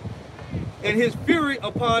 and his fury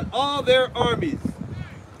upon all their armies.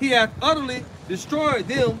 He hath utterly destroyed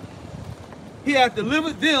them. He hath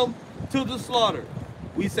delivered them to the slaughter.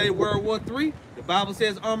 We say World War III. The Bible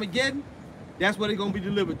says Armageddon. That's where they're going to be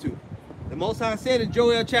delivered to. The Most High said in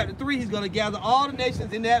Joel chapter 3, he's going to gather all the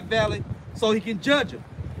nations in that valley so he can judge them.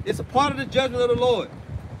 It's a part of the judgment of the Lord.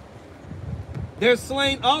 Their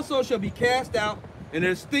slain also shall be cast out, and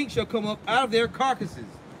their stink shall come up out of their carcasses,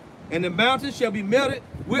 and the mountains shall be melted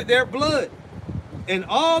with their blood, and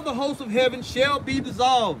all the hosts of heaven shall be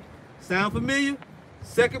dissolved. Sound familiar?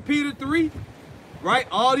 2 Peter 3, right?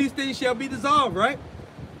 All these things shall be dissolved, right?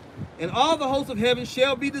 And all the hosts of heaven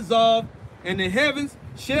shall be dissolved, and the heavens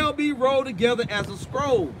shall be rolled together as a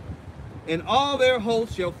scroll, and all their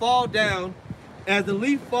hosts shall fall down as the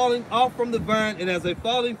leaf falling off from the vine, and as a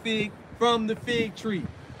falling fig from the fig tree.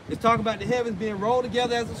 It's talking about the heavens being rolled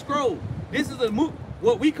together as a scroll. This is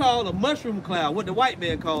what we call a mushroom cloud, what the white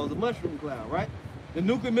man calls a mushroom cloud, right? The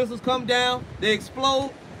nuclear missiles come down, they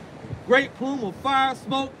explode, great plume of fire,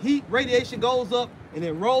 smoke, heat, radiation goes up, and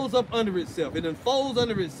it rolls up under itself. It unfolds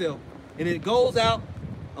under itself, and it goes out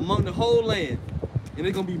among the whole land. And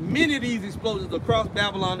there's going to be many of these explosions across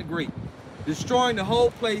Babylon the Great, destroying the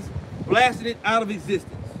whole place, blasting it out of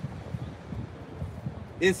existence.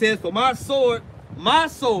 It says, for my sword,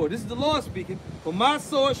 this is the Lord speaking, for my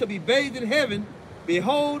sword shall be bathed in heaven.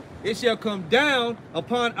 Behold, it shall come down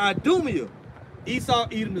upon Idumea, Esau,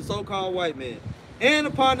 Edom, the so-called white man, and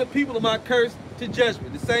upon the people of my curse to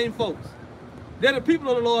judgment, the same folks. They're the people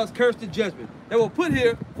of the Lord's curse to judgment. They were put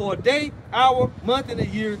here for a day, hour, month, and a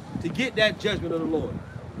year to get that judgment of the Lord.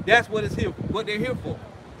 That's what it's here, what they're here for.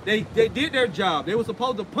 They did their job. They were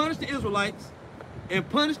supposed to punish the Israelites and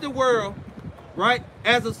punish the world, right,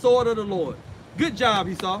 as a sword of the Lord. Good job,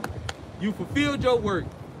 Esau. You fulfilled your work.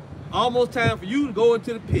 Almost time for you to go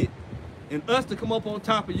into the pit and us to come up on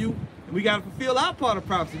top of you, and we got to fulfill our part of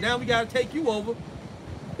prophecy. Now we got to take you over.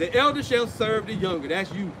 The elder shall serve the younger.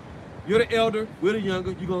 That's you. You're the elder, we're the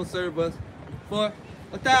younger. You're going to serve us for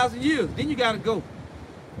 1,000 years. Then you got to go.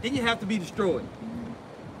 Then you have to be destroyed.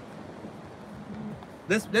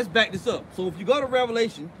 Let's back this up. So if you go to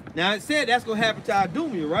Revelation, now it said that's going to happen to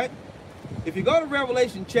Idumea, right? If you go to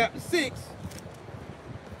Revelation chapter 6,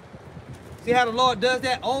 see how the Lord does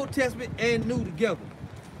that, Old Testament and New together.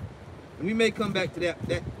 And we may come back to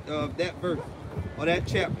that verse or that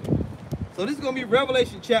chapter. So this is going to be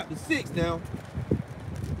Revelation chapter 6 now.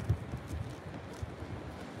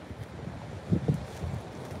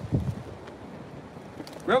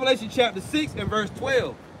 Revelation chapter 6 and verse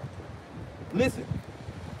 12. Listen.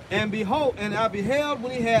 And behold, and I beheld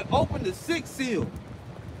when he had opened the sixth seal.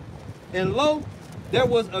 And lo, there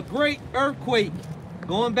was a great earthquake.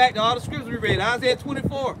 Going back to all the scriptures we read, Isaiah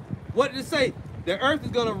 24. What did it say? The earth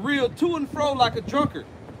is going to reel to and fro like a drunkard.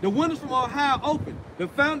 The windows from on high are open. The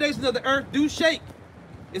foundations of the earth do shake.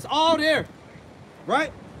 It's all there,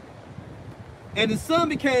 right? And the sun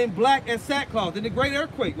became black as sackcloth in the great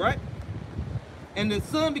earthquake, right? And the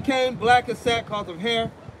sun became black as sackcloth of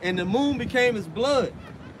hair, and the moon became as blood.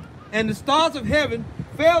 And the stars of heaven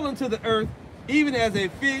fell into the earth, even as a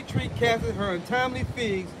fig tree casteth her untimely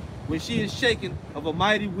figs when she is shaken of a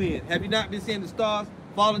mighty wind. Have you not been seeing the stars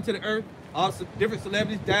fall into the earth? All the different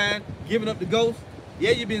celebrities dying, giving up the ghost.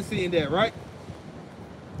 Yeah, you've been seeing that, right?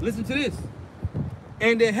 Listen to this.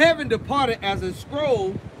 And the heaven departed as a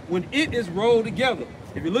scroll when it is rolled together.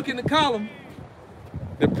 If you look in the column,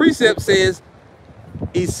 the precept says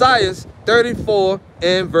Isaiah 34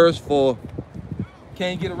 and verse 4.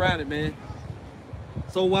 Can't get around it, man.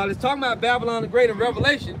 So while it's talking about Babylon the Great in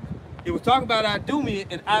Revelation, it was talking about Idumea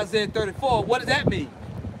in Isaiah 34. What does that mean?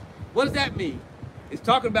 What does that mean? It's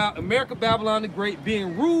talking about America, Babylon the Great,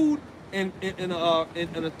 being ruled and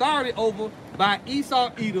authority over by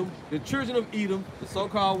Esau, Edom, the children of Edom, the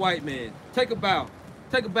so-called white man. Take a bow.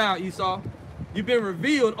 Take a bow, Esau. You've been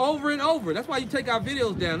revealed over and over. That's why you take our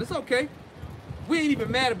videos down. It's okay. We ain't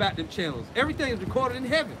even mad about them channels. Everything is recorded in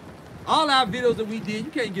heaven. All our videos that we did,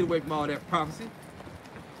 you can't get away from all that prophecy.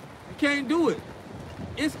 You can't do it.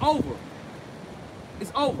 It's over.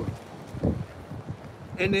 It's over.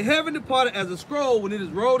 And the heaven departed as a scroll when it is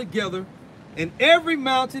rolled together, and every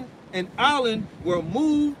mountain and island were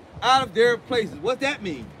moved out of their places. What that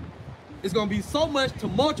mean? It's going to be so much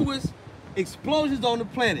tumultuous explosions on the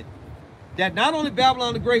planet that not only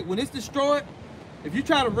Babylon the Great, when it's destroyed, if you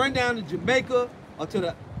try to run down to Jamaica or to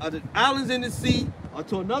the islands in the sea or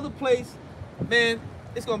to another place, man,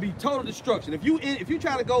 it's going to be total destruction. If you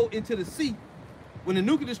try to go into the sea, when the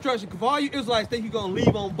nuclear destruction, because all you Israelites think you're going to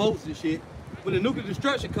leave on boats and shit, when the nuclear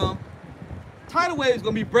destruction comes, tidal waves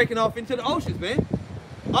going to be breaking off into the oceans, man.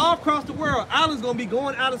 All across the world, islands going to be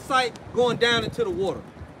going out of sight, going down into the water.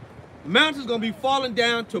 The mountains going to be falling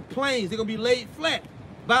down to plains. They're going to be laid flat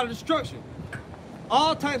by the destruction.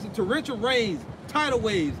 All types of torrential rains, tidal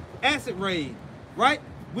waves, acid rain, right?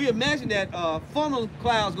 We imagine that funnel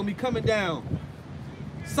clouds going to be coming down.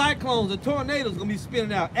 Cyclones and tornadoes going to be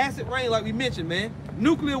spinning out. Acid rain, like we mentioned, man.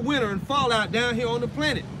 Nuclear winter and fallout down here on the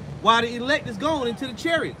planet. While the elect is going into the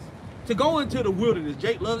chariots to go into the wilderness.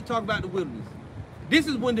 Jake loves to talk about the wilderness. This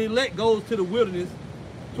is when the elect goes to the wilderness,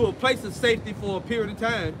 to a place of safety for a period of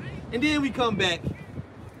time. And then we come back and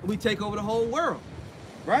we take over the whole world,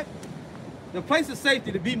 right? The place of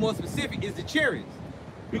safety, to be more specific, is the chariots.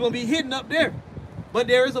 We're going to be hidden up there. But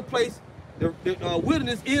there is a place, the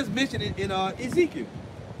wilderness is mentioned in Ezekiel.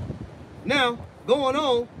 Now, going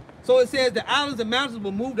on, so it says the islands and mountains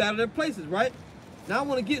were moved out of their places, right? Now I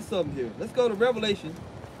want to get something here. Let's go to Revelation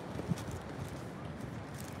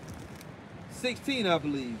 16, I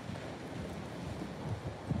believe.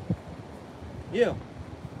 Yeah.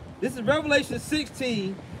 This is Revelation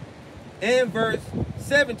 16 and verse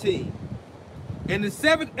 17. And the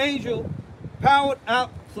seventh angel poured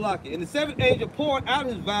out, and the seventh angel poured out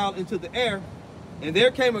his vial into the air, and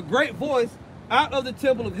there came a great voice out of the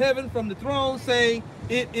temple of heaven from the throne, saying,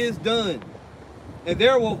 "It is done." And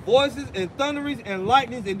there were voices and thunderings and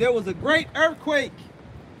lightnings, and there was a great earthquake.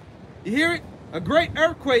 You hear it? A great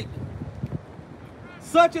earthquake,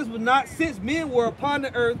 such as was not since men were upon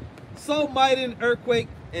the earth, so mighty an earthquake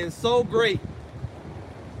and so great.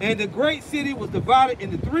 And the great city was divided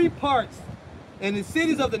into 3 parts, and the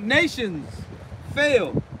cities of the nations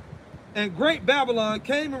fell. And great Babylon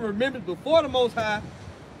came and remembered before the Most High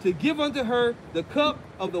to give unto her the cup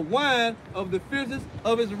of the wine of the fierceness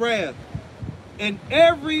of his wrath. And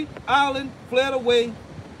every island fled away,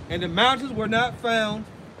 and the mountains were not found.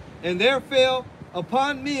 And there fell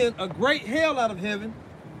upon men a great hail out of heaven,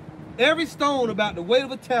 every stone about the weight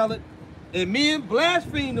of a talent. And men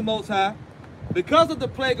blasphemed the Most High because of the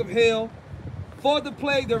plague of hail, for the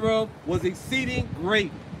plague thereof was exceeding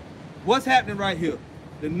great. What's happening right here?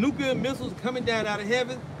 The nuclear missiles coming down out of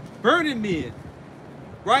heaven, burning men,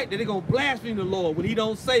 right? That they're going to blaspheme the Lord when he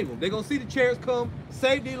don't save them. They're going to see the chariots come,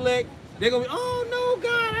 save the elect. They're going to be, oh no,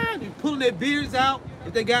 God, they're pulling their beards out,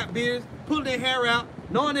 if they got beards, pulling their hair out,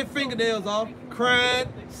 gnawing their fingernails off, crying,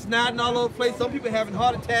 snotting all over the place. Some people having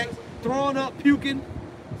heart attacks, throwing up, puking,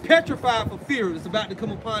 petrified for fear that's about to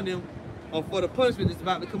come upon them, or for the punishment that's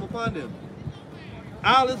about to come upon them.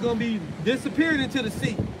 Islands going to be disappearing into the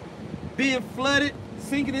sea, being flooded,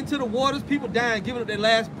 sinking into the waters, people dying, giving up their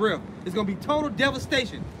last breath. It's going to be total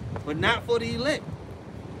devastation, but not for the elect.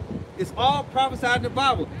 It's all prophesied in the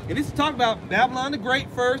Bible. And this is talking about Babylon the Great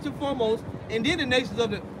first and foremost, and then the nations of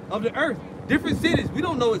the earth. Different cities, we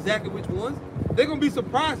don't know exactly which ones. They're going to be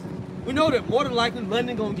surprises. We know that more than likely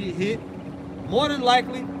London going to get hit. More than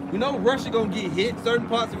likely, we know Russia going to get hit, certain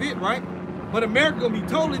parts of it, right? But America going to be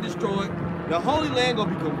totally destroyed. The Holy Land going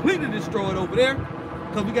to be completely destroyed over there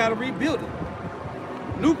because we got to rebuild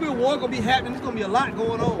it. Nuclear war going to be happening. There's going to be a lot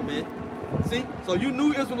going on, man. See? So you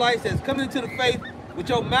new Israelites that's coming into the faith with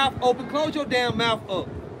your mouth open, close your damn mouth up.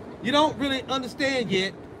 You don't really understand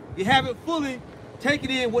yet. You haven't fully taken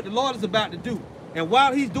in what the Lord is about to do. And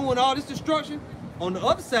while he's doing all this destruction, on the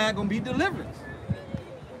other side going to be deliverance.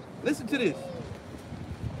 Listen to this.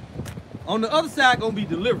 On the other side going to be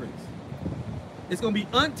deliverance. It's going to be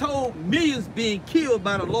untold millions being killed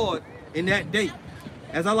by the Lord in that day.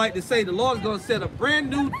 As I like to say, the Lord is going to set a brand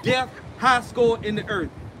new death high score in the earth.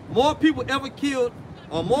 More people ever killed,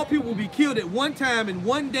 or more people will be killed at one time in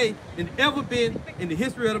one day than ever been in the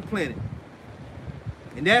history of the planet.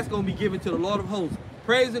 And that's going to be given to the Lord of hosts.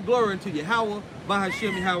 Praise and glory unto Yahweh,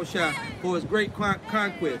 Bahashem Yahushua, for his great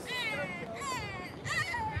conquest.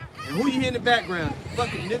 And who you hear in the background?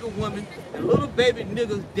 Fucking nigga woman and little baby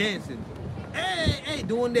niggas dancing. Hey,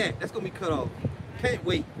 doing that. That's going to be cut off. Can't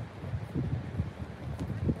wait.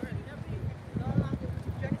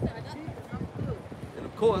 And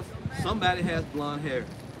of course, somebody has blonde hair.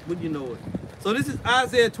 Wouldn't you know it? So this is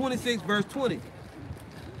Isaiah 26, verse 20.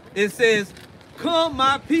 It says, "Come,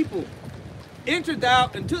 my people, enter thou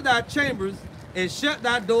into thy chambers, and shut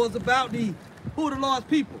thy doors about thee." Who are the Lord's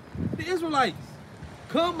people? The Israelites.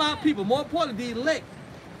 Come, my people. More importantly, the elect.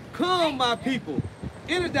 Come, my people,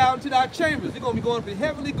 enter down into thy chambers. You're going to be going up in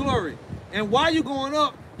heavenly glory. And while you're going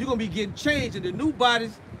up, you're going to be getting changed into new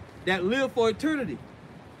bodies that live for eternity,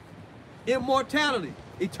 immortality,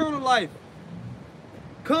 eternal life.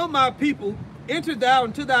 Come, my people, enter thou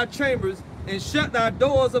into thy chambers and shut thy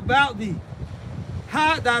doors about thee.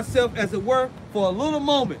 Hide thyself, as it were, for a little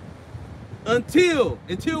moment. Until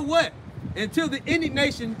what? Until the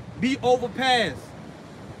indignation be overpassed.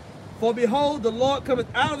 For behold, the Lord cometh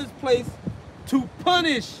out of his place to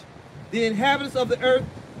punish the inhabitants of the earth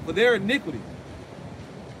for their iniquity.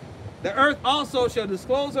 The earth also shall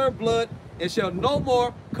disclose her blood and shall no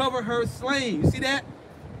more cover her slain. You see that?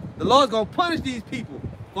 The Lord's going to punish these people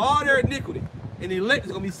for all their iniquity. And the elect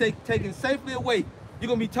is going to be taken safely away. You're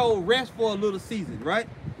going to be told rest for a little season, right?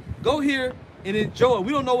 Go here and enjoy it.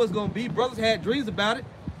 We don't know what's going to be. Brothers had dreams about it,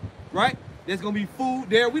 right? There's going to be food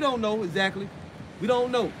there. We don't know exactly. We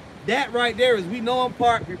don't know. That right there is we know in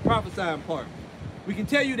part, we prophesy in part. We can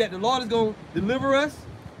tell you that the Lord is going to deliver us,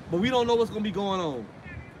 but we don't know what's going to be going on.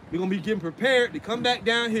 We're going to be getting prepared to come back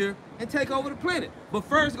down here and take over the planet. But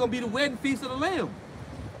first, it's going to be the wedding feast of the Lamb.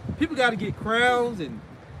 People got to get crowns and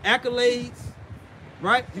accolades,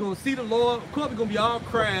 right? You're going to see the Lord. Of course, we're going to be all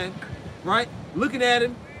crying, right? Looking at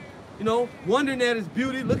him, you know, wondering at his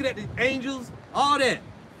beauty, looking at the angels, all that.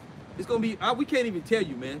 It's going to be, we can't even tell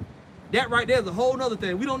you, man. That right there is a whole nother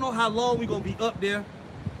thing. We don't know how long we're going to be up there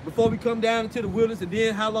before we come down into the wilderness, and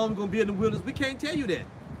then how long we're going to be in the wilderness. We can't tell you that.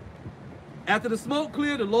 After the smoke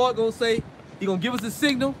clear, the Lord going to say, he's going to give us a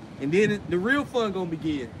signal, and then the real fun going to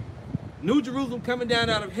begin. New Jerusalem coming down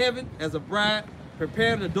out of heaven as a bride,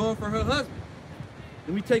 prepared and adorned for her husband.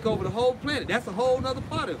 And we take over the whole planet. That's a whole nother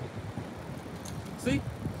part of it. See?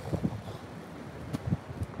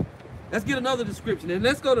 Let's get another description, and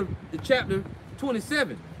let's go to chapter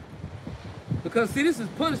 27. Because, see, this is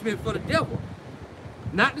punishment for the devil.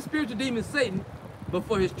 Not the spiritual demon Satan, but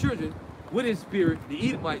for his children with his spirit, the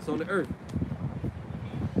Edomites on the earth.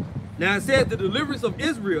 Now it says the deliverance of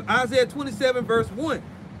Israel, Isaiah 27 verse 1.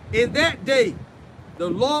 In that day, the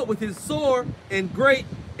Lord with his sword and great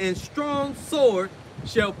and strong sword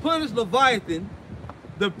shall punish Leviathan,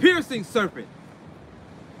 the piercing serpent,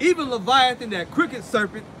 even Leviathan, that crooked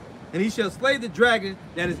serpent, and he shall slay the dragon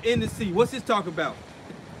that is in the sea. What's this talking about?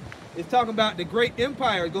 It's talking about the great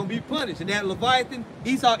empire is going to be punished. And that Leviathan,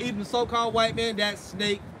 Esau, even the so-called white man, that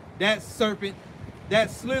snake, that serpent, that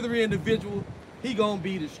slithery individual, he going to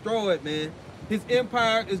be destroyed, man. His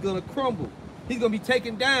empire is going to crumble. He's going to be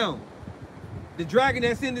taken down. The dragon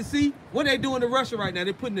that's in the sea, what are they doing to Russia right now?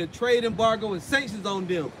 They're putting a trade embargo and sanctions on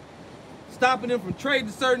them, stopping them from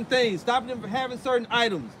trading certain things, stopping them from having certain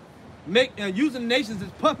items, using nations as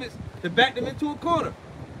puppets to back them into a corner.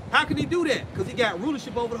 How can he do that? Because he got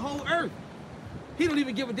rulership over the whole earth. He don't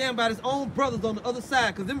even give a damn about his own brothers on the other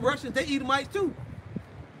side, because them Russians, they Edomites too.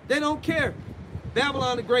 They don't care.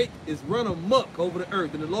 Babylon the Great is run amok over the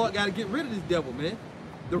earth, and the Lord got to get rid of this devil, man.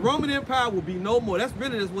 The Roman Empire will be no more. That's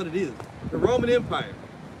really just what it is. The Roman Empire.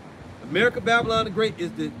 America, Babylon the Great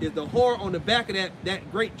is the whore on the back of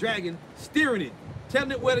that great dragon, steering it,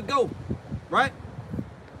 telling it where to go, right?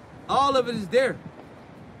 All of it is there.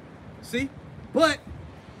 See? But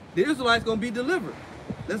the Israelites going to be delivered.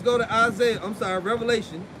 Let's go to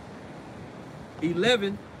Revelation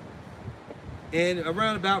 11 and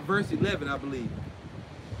around about verse 11, I believe.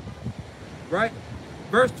 Right?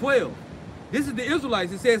 Verse 12. This is the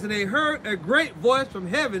Israelites. It says, and they heard a great voice from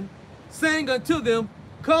heaven saying unto them,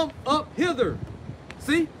 come up hither.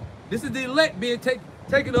 See? This is the elect being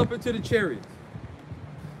taken up into the chariots.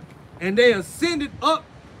 And they ascended up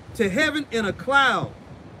to heaven in a cloud.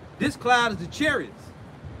 This cloud is the chariots.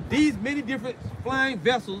 These many different flying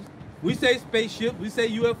vessels, we say spaceship, we say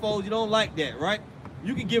UFOs, you don't like that, right?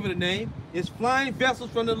 You can give it a name. It's flying vessels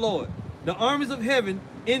from the Lord. The armies of heaven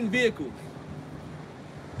in vehicles.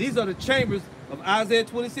 These are the chambers of Isaiah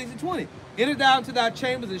 26 and 20. Enter thou into thy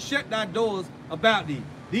chambers and shut thy doors about thee.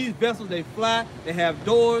 These vessels, they fly, they have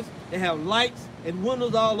doors, they have lights and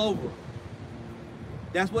windows all over.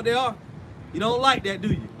 That's what they are. You don't like that, do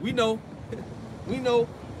you? We know. We know.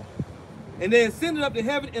 And they ascended up to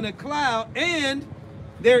heaven in a cloud, and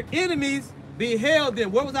their enemies beheld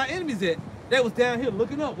them. Where was our enemies at? They was down here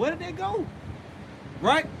looking up. Where did they go?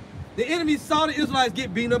 Right? The enemies saw the Israelites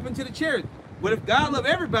get beaten up into the chariot. But if God loved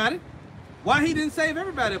everybody, why he didn't save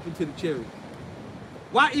everybody up into the chariot?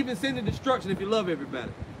 Why even send the destruction if you love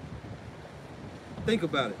everybody? Think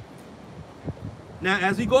about it. Now,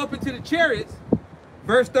 as we go up into the chariots,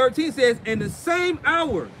 verse 13 says, in the same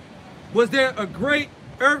hour was there a great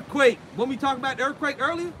earthquake. When we talked about the earthquake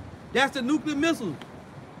earlier, that's the nuclear missiles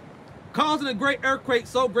causing a great earthquake,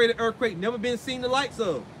 so great an earthquake never been seen the likes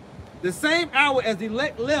of. The same hour as the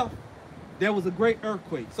elect left, there was a great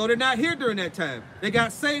earthquake. So they're not here during that time. They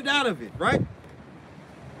got saved out of it, right?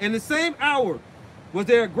 In the same hour was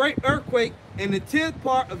there a great earthquake, and the 10th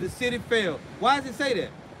part of the city fell. Why does it say that?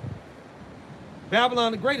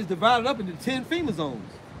 Babylon the Great is divided up into 10 FEMA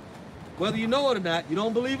zones. Whether you know it or not, you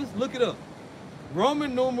don't believe us, look it up.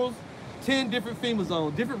 Roman numerals, 10 different FEMA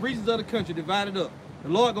zones, different regions of the country divided up. The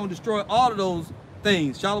Lord gonna destroy all of those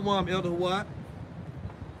things. Shalom, Elder Hawaii.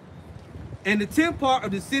 And the 10th part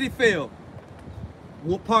of the city fell.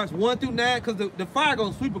 Parts 1 through 9, because the fire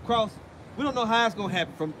gonna sweep across. We don't know how it's gonna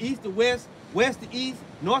happen. From east to west, west to east,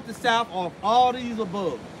 north to south, off all these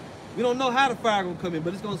above. We don't know how the fire gonna come in,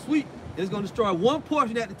 but it's gonna sweep. And it's gonna destroy one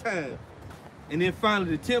portion at a time. And then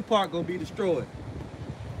finally the 10th part gonna be destroyed.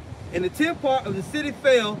 And the 10th part of the city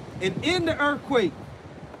fell, and in the earthquake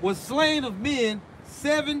was slain of men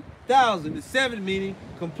 7,000. The 7 meaning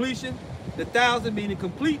completion, the 1,000 meaning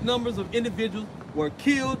complete numbers of individuals were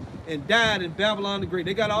killed and died in Babylon the Great.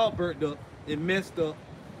 They got all burnt up and messed up,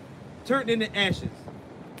 turned into ashes,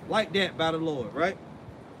 like that by the Lord, right?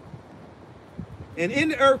 And in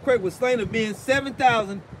the earthquake was slain of men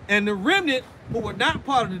 7,000, and the remnant who were not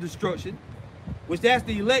part of the destruction, which that's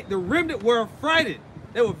the elect, the remnant were frightened.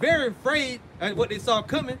 They were very afraid at what they saw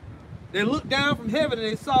coming. They looked down from heaven and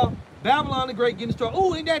they saw Babylon the Great getting destroyed.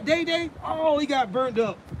 Oh, ain't that Day? Oh, he got burnt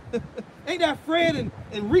up. Ain't that Fred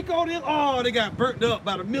and Rico them? Oh, they got burnt up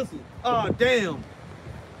by the missile. Oh, damn.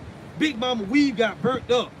 Big Mama Weave got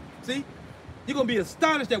burnt up. See? You're going to be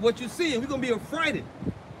astonished at what you're seeing. We're going to be affrighted.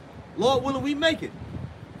 Lord willing, we make it.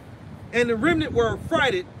 And the remnant were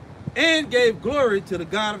affrighted and gave glory to the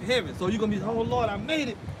God of heaven. So you're going to be, oh, Lord, I made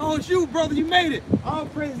it. Oh, it's you, brother, you made it. All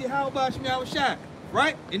praise you, how about Shemi, I was shy.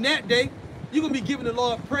 Right? In that day, you're going to be giving the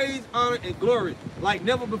Lord praise, honor, and glory like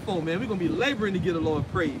never before, man. We're going to be laboring to give the Lord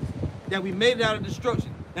praise. That we made it out of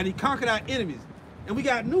destruction. That he conquered our enemies. And we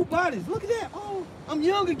got new bodies. Look at that. Oh, I'm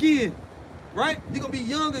young again. Right? You're going to be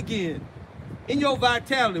young again. In your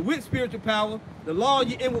vitality, with spiritual power, the law,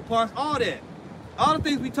 your inward parts, all that. All the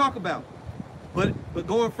things we talk about. But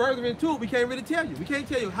going further into it, we can't really tell you. We can't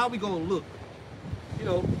tell you how we're going to look. You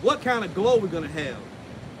know, what kind of glow we're going to have.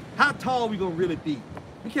 How tall we're going to really be.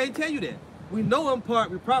 We can't tell you that. We know in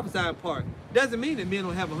part, we prophesy in part. Doesn't mean that men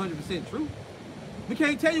don't have 100% truth. We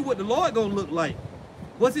can't tell you what the Lord going to look like.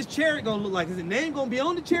 What's his chariot going to look like? Is his name going to be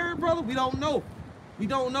on the chariot, brother? We don't know. We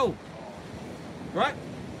don't know. Right?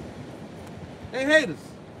 They hate us.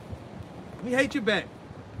 We hate you back.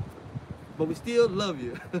 But we still love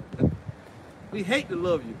you. We hate to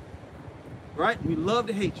love you. Right? We love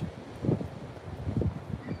to hate you.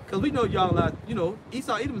 Because we know y'all are, you know,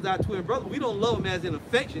 Esau, Edom is our twin brother. We don't love him as in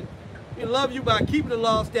affection. We love you by keeping the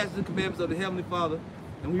law, statutes, and commandments of the Heavenly Father.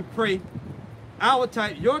 And we pray our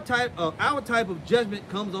type of judgment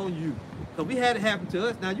comes on you. Because we had it happen to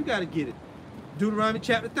us. Now you got to get it. Deuteronomy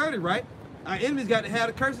chapter 30, right? Our enemies got to have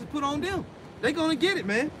the curses put on them. They're going to get it,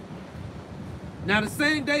 man. Now the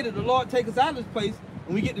same day that the Lord take us out of this place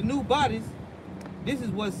and we get the new bodies, this is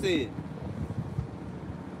what's said.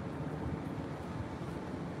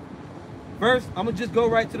 First, I'm going to just go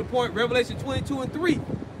right to the point. Revelation 22 and 3.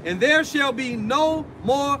 And there shall be no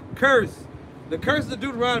more curse. The curses of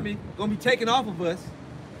Deuteronomy going to be taken off of us.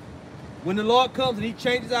 When the Lord comes and he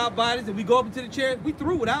changes our bodies and we go up into the chariot, we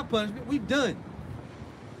through without punishment. We done.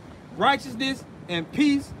 Righteousness and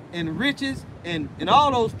peace and riches and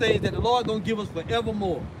all those things that the Lord going to give us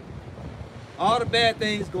forevermore. All the bad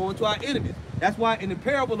things going to our enemies. That's why in the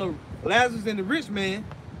parable of Lazarus and the rich man,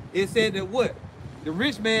 it said that what? The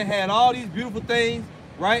rich man had all these beautiful things,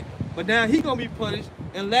 right? But now he going to be punished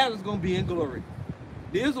and Lazarus going to be in glory.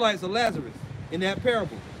 The Israelites are Lazarus in that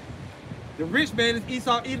parable. The rich man is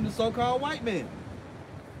Esau, Edom, the so-called white man.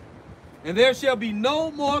 And there shall be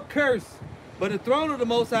no more curse, but the throne of the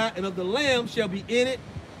Most High and of the Lamb shall be in it,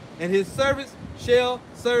 and his servants shall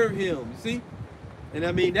serve him. You see? And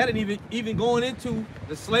I mean, that ain't even going into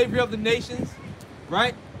the slavery of the nations,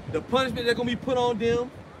 right? The punishment that's going to be put on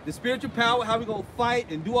them, the spiritual power, how we going to fight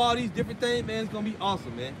and do all these different things, man, it's going to be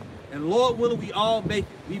awesome, man. And Lord willing, we all make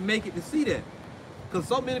it. We make it to see that. Because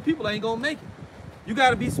so many people ain't going to make it. You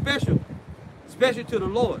got to be special. Special to the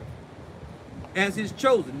Lord as his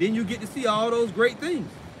chosen. Then you get to see all those great things.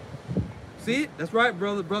 See it? That's right,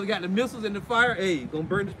 brother. Brother got the missiles and the fire. Hey, gonna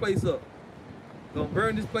burn this place up. Gonna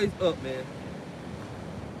burn this place up, man.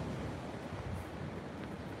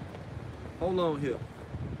 Hold on here.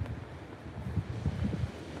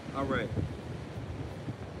 All right.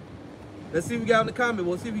 Let's see what we got in the comment.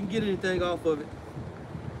 We'll see if we can get anything off of it.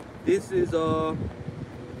 This is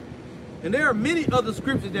and there are many other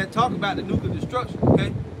scriptures that talk about the nuclear destruction,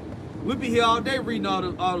 okay? We'll be here all day reading all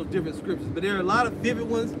those different scriptures, but there are a lot of vivid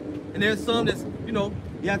ones, and there's some that's, you know,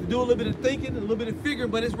 you have to do a little bit of thinking and a little bit of figuring,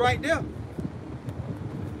 but it's right there.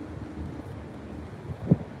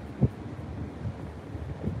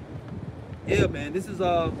 Yeah, man, this is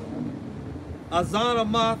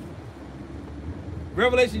Azanamoth,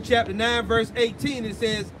 Revelation chapter 9, verse 18. It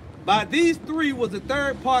says, by these three was the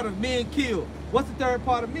third part of men killed. What's the third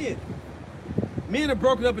part of men? Men are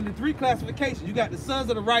broken up into three classifications. You got the sons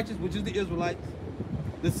of the righteous, which is the Israelites,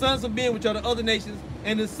 the sons of men, which are the other nations,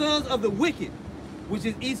 and the sons of the wicked, which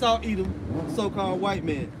is Esau, Edom, so-called white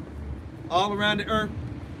man, all around the earth,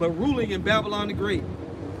 but ruling in Babylon the Great.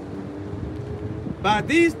 By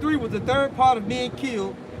these three was the third part of men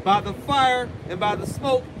killed, by the fire and by the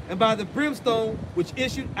smoke and by the brimstone which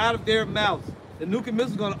issued out of their mouths. The nuclear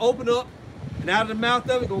missile is going to open up, and out of the mouth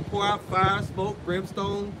of it going to pour out fire, smoke,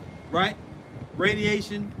 brimstone, right?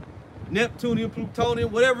 Radiation, Neptunium,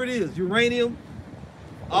 plutonium, whatever it is, uranium,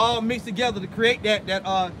 all mixed together to create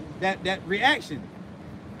that reaction,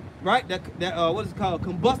 right? That what is it called?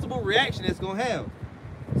 Combustible reaction that's going to have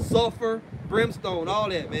sulfur, brimstone, all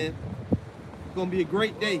that, man. It's going to be a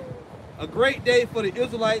great day. A great day for the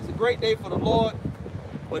Israelites, a great day for the Lord,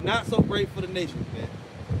 but not so great for the nations, man.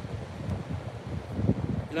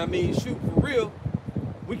 And I mean, shoot, for real,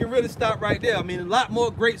 we can really stop right there. I mean, a lot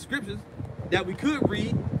more great scriptures that we could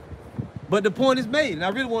read, but the point is made, and I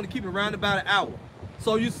really want to keep it around about an hour.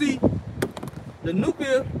 So you see, the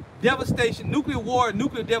nuclear devastation, nuclear war, and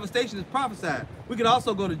nuclear devastation is prophesied. We can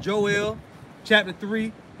also go to Joel chapter 3.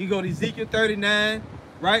 You can go to Ezekiel 39,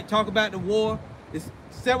 right? Talk about the war. It's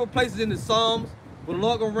several places in the Psalms where the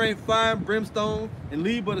Lord gonna rain fire and brimstone and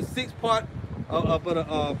leave but a sixth part of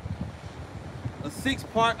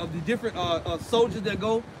the different soldiers that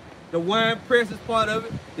go. The wine press is part of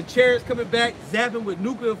it. The chariots coming back, zapping with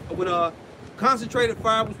nuclear, with concentrated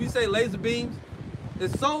fire, which we say laser beams.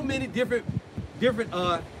 There's so many different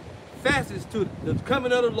facets to the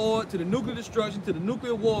coming of the Lord, to the nuclear destruction, to the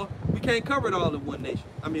nuclear war. We can't cover it all in one nation.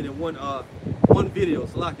 I mean, in one video.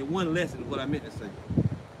 So like in one lesson is what I meant to say.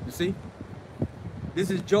 You see? This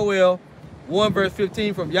is Joel 1 verse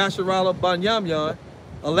 15 from Yasharala Banyamyan.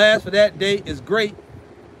 Alas, for that day is great.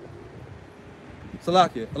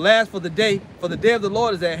 Salakia. Alas, for the day of the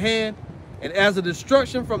Lord is at hand, and as a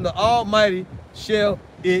destruction from the Almighty shall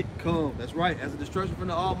it come. That's right, as a destruction from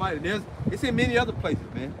the Almighty. It's in many other places,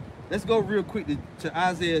 man. Let's go real quick to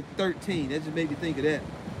Isaiah 13. That just made me think of that.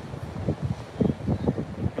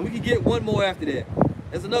 And we can get one more after that.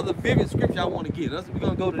 There's another vivid scripture I want to get. We're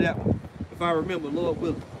going to go to that one, if I remember, Lord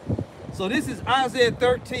willing. So this is Isaiah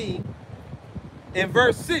 13. In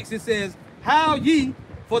verse 6, it says, how ye,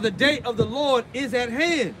 for the day of the Lord is at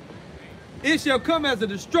hand. It shall come as a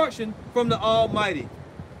destruction from the Almighty.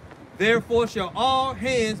 Therefore shall all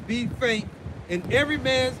hands be faint, and every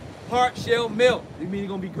man's heart shall melt. It means it's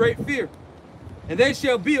going to be great fear. And they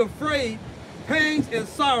shall be afraid. Pains and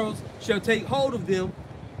sorrows shall take hold of them,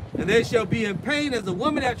 and they shall be in pain as a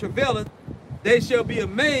woman that travaileth. They shall be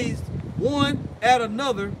amazed one at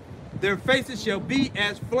another. Their faces shall be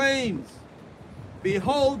as flames.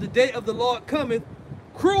 Behold, the day of the Lord cometh,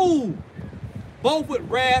 cruel, both with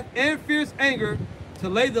wrath and fierce anger, to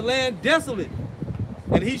lay the land desolate,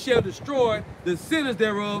 and he shall destroy the sinners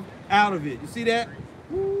thereof out of it. You see that?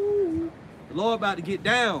 Woo. The Lord about to get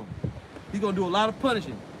down. He's going to do a lot of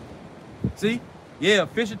punishing. See? Yeah,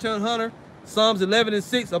 fisher turned hunter, Psalms 11 and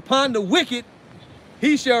 6. Upon the wicked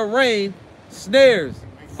he shall rain snares,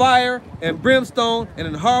 fire, and brimstone, and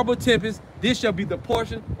an horrible tempest. This shall be the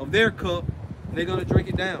portion of their cup, and they're going to drink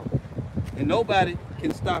it down. And nobody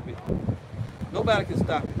can stop it. Nobody can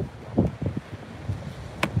stop it.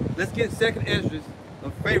 Let's get 2nd Esdras, a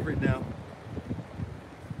favorite now.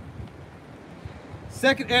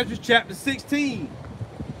 2nd Esdras chapter 16.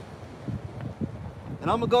 And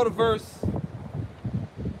I'm going to go to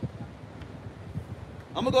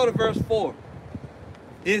verse 4.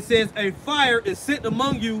 It says, a fire is sent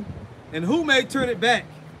among you, and who may turn it back?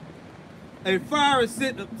 A fire is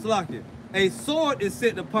sent, a sword is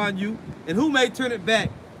sent upon you, and who may turn it back?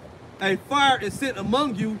 A fire is sent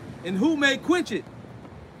among you, and who may quench it?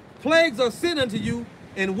 Plagues are sent unto you,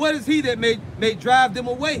 and what is he that may drive them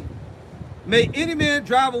away? May any man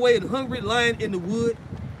drive away a hungry lion in the wood,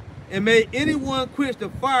 and may anyone quench the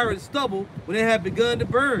fire and stubble when they have begun to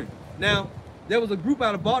burn. Now, there was a group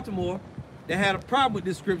out of Baltimore that had a problem with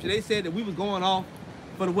this scripture. They said that we was going off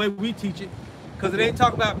for the way we teach it, because it ain't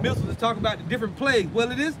talking about missiles, it's talking about the different plagues.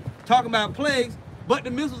 Well, it is talking about plagues, but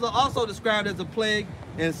the missiles are also described as a plague,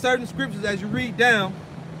 and certain scriptures, as you read down,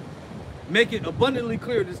 make it abundantly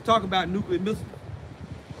clear that it's talking about nuclear missiles.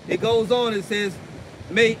 It goes on, it says,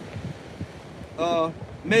 may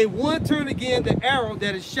May one turn again the arrow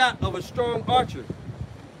that is shot of a strong archer.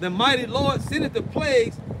 The mighty Lord sendeth the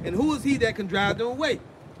plagues, and who is he that can drive them away?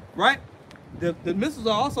 Right? The missiles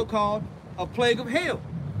are also called a plague of hail.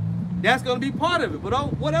 That's going to be part of it.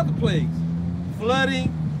 But what other plagues?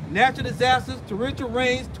 Flooding, natural disasters, torrential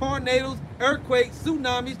rains, tornadoes, earthquakes,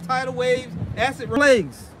 tsunamis, tidal waves, acid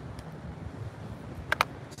plagues.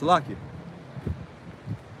 Salakia.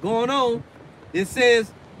 Going on, it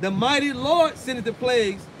says, the mighty Lord sendeth the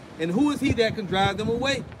plagues, and who is he that can drive them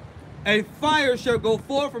away? A fire shall go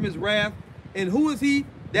forth from his wrath, and who is he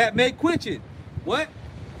that may quench it? What?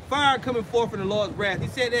 Fire coming forth from the Lord's wrath. He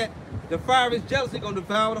said that the fire of his jealousy going to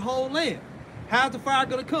devour the whole land. How's the fire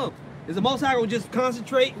going to come? Is the Most High going to just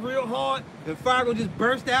concentrate real hard and fire going to just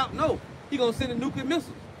burst out? No. He's going to send the nuclear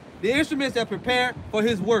missiles. The instruments that prepare for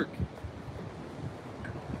his work.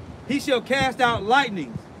 He shall cast out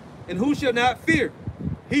lightnings, and who shall not fear?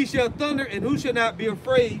 He shall thunder, and who shall not be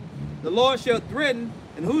afraid? The Lord shall threaten,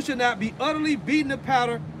 and who shall not be utterly beaten to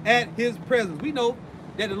powder at his presence? We know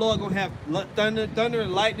that the Lord gonna have thunder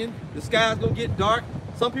and lightning. The sky's gonna get dark.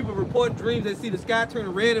 Some people report dreams they see the sky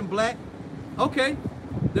turning red and black. Okay,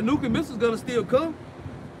 the nuclear missile's gonna still come.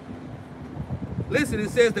 Listen, it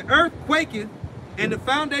says the earth quaketh and the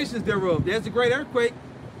foundations thereof. There's a great earthquake.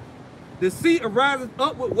 The sea arises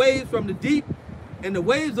up with waves from the deep, and the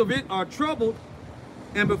waves of it are troubled,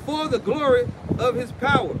 and before the glory of his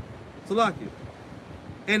power. Salakia.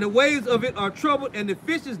 And the waves of it are troubled, and the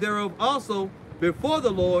fishes thereof also before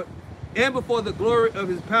the Lord, and before the glory of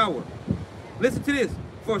his power. Listen to this.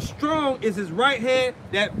 For strong is his right hand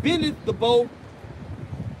that bendeth the bow,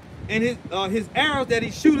 and his arrows that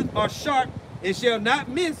he shooteth are sharp, and shall not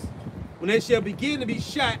miss when they shall begin to be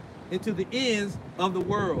shot into the ends of the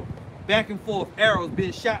world. Back and forth, arrows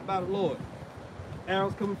being shot by the Lord.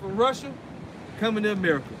 Arrows coming from Russia, coming to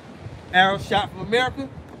America. Arrows shot from America,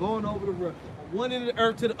 going over to Russia. From one end of the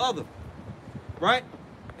earth to the other. Right?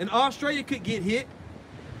 And Australia could get hit.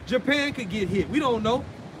 Japan could get hit. We don't know.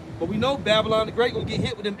 But we know Babylon the Great will get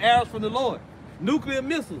hit with them arrows from the Lord. Nuclear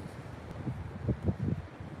missiles.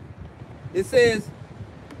 It says,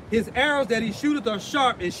 his arrows that he shooteth are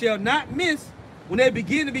sharp and shall not miss when they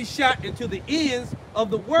begin to be shot into the ends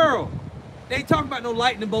of the world. They ain't talking about no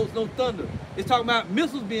lightning bolts, no thunder. It's talking about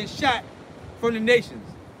missiles being shot from the nations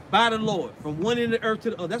by the Lord, from one end of the earth to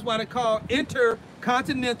the other. That's why they're called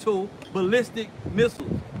intercontinental ballistic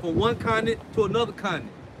missiles, from one continent to another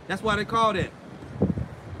continent. That's why they call that.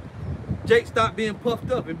 Jake, stop being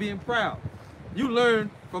puffed up and being proud. You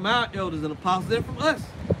learn from our elders and apostles and from us.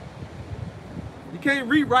 You can't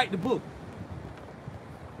rewrite the book.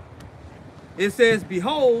 It says,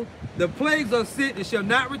 behold, the plagues are sent and shall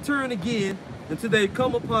not return again until they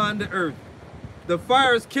come upon the earth. The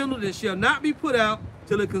fire is kindled and shall not be put out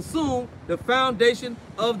till it consume the foundation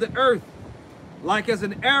of the earth. Like as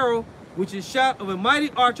an arrow which is shot of a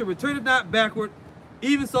mighty archer returneth not backward,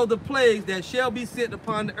 even so the plagues that shall be sent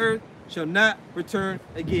upon the earth shall not return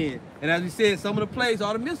again. And as we said, some of the plagues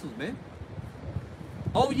are the missiles, man.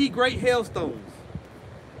 Oh, ye great hailstones.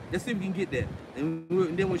 Let's see if we can get that. And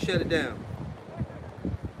then we'll shut it down.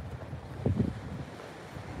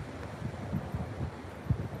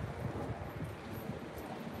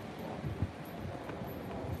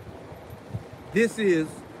 This is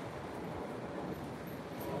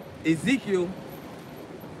Ezekiel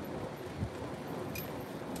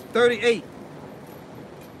 38.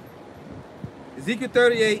 Ezekiel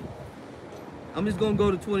 38, I'm just going to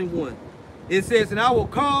go to 21. It says, and I will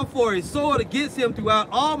call for a sword against him throughout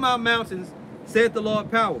all my mountains, saith the Lord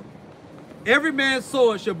power. Every man's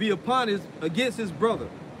sword shall be upon against his brother.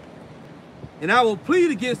 And I will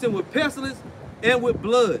plead against him with pestilence and with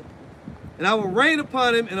blood. And I will rain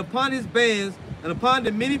upon him and upon his bands and upon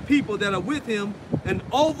the many people that are with him an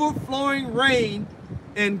overflowing rain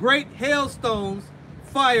and great hailstones,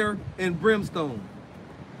 fire and brimstone.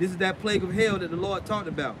 This is that plague of hell that the Lord talked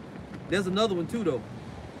about. There's another one too, though.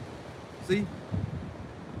 See?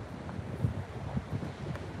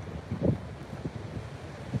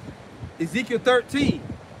 Ezekiel 13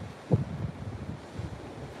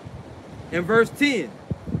 and verse 10.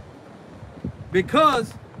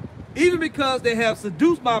 Even because they have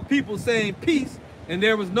seduced my people, saying peace, and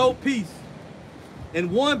there was no peace.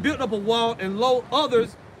 And one built up a wall, and lo,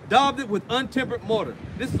 others daubed it with untempered mortar.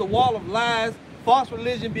 This is a wall of lies, false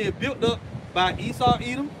religion being built up by Esau,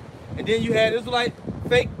 Edom. And then you had Israelite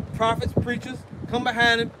fake prophets, preachers come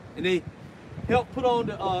behind them, and they help put on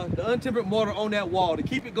the untempered mortar on that wall to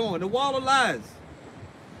keep it going. The wall of lies.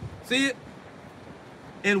 See it?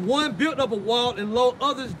 And one built up a wall, and lo,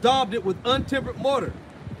 others daubed it with untempered mortar.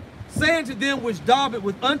 saying to them which daub it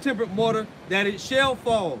with untempered mortar, that it shall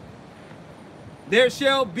fall. There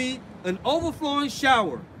shall be an overflowing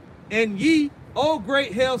shower, and ye, O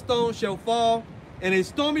great hailstones, shall fall, and a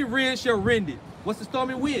stormy wind shall rend it. What's the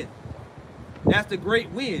stormy wind? That's the great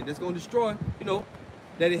wind that's going to destroy, you know,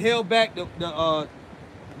 that it held back as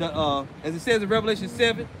it says in Revelation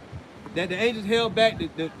 7, that the angels held back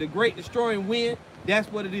the great destroying wind.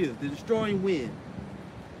 That's what it is, the destroying wind.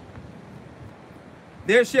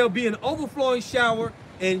 There shall be an overflowing shower,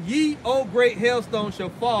 and ye, O great hailstones, shall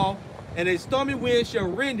fall, and a stormy wind shall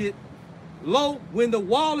rend it. Lo, when the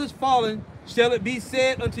wall is fallen, shall it be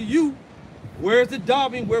said unto you, where is the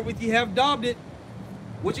daubing wherewith ye have daubed it?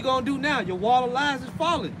 What you gonna do now? Your wall of lies is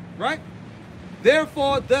falling, right?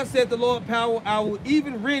 Therefore, thus saith the Lord power, I will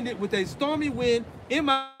even rend it with a stormy wind in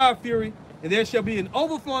my fury, and there shall be an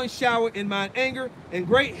overflowing shower in mine anger, and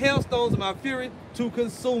great hailstones in my fury to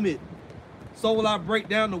consume it. So will I break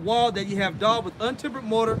down the wall that ye have daubed with untempered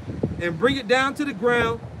mortar, and bring it down to the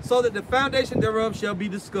ground, so that the foundation thereof shall be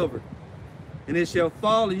discovered. And it shall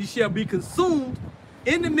fall, and ye shall be consumed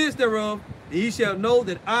in the midst thereof, and ye shall know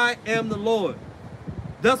that I am the Lord.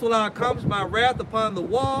 Thus will I accomplish my wrath upon the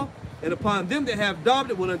wall, and upon them that have daubed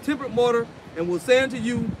it with untempered mortar, and will say unto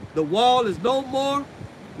you, the wall is no more,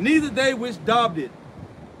 neither they which daubed it.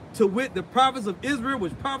 To wit, the prophets of Israel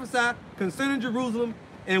which prophesy concerning Jerusalem,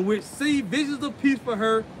 and which see visions of peace for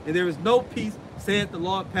her, and there is no peace, saith the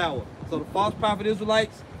Lord power. So the false prophet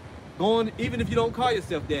Israelites, going, even if you don't call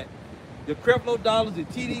yourself that, your Creflo Dollars, your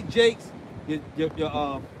T.D. Jakes, your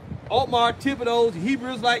Omar Thibodeau's, your Hebrew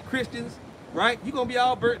Israelite Christians, right? You're going to be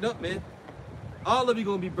all burnt up, man. All of you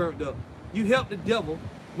going to be burnt up. You help the devil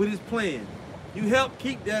with his plan. You help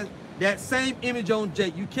keep that same image on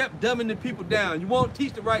Jake. You kept dumbing the people down. You won't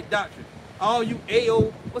teach the right doctrine. All you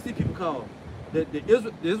AO, what's these people called? The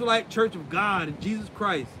Israelite Church of God and Jesus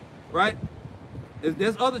Christ, right?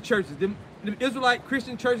 There's other churches, them Israelite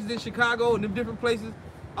Christian churches in Chicago and them different places.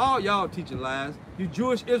 All y'all teaching lies. You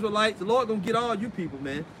Jewish Israelites, the Lord gonna get all you people,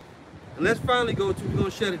 man. And let's finally we're gonna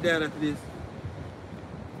shut it down after this.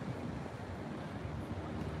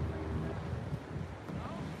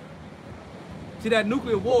 See, that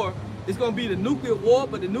nuclear war, it's gonna be the nuclear war,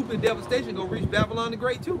 but the nuclear devastation gonna reach Babylon the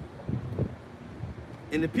Great too.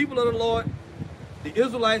 And the people of the Lord, the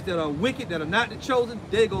Israelites that are wicked, that are not the chosen,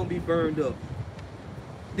 they're gonna be burned up.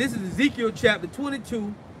 This is Ezekiel chapter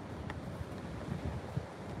 22,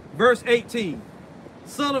 verse 18.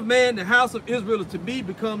 Son of man, the house of Israel is to me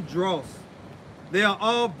become dross. They are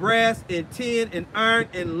all brass and tin and iron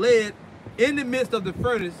and lead. In the midst of the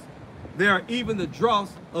furnace, there are even the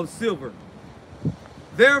dross of silver.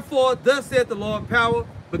 Therefore, thus saith the Lord power,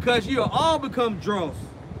 because ye are all become dross.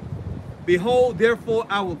 Behold, therefore,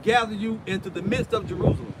 I will gather you into the midst of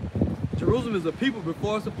Jerusalem. Jerusalem is a people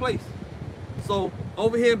before it's a place. So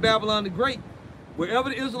over here in Babylon the Great, wherever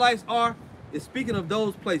the Israelites are, it's speaking of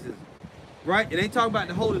those places, right? It ain't talking about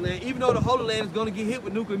the Holy Land. Even though the Holy Land is going to get hit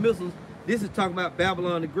with nuclear missiles, this is talking about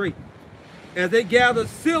Babylon the Great. As they gather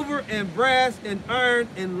silver and brass and iron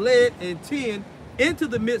and lead and tin into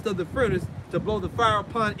the midst of the furnace to blow the fire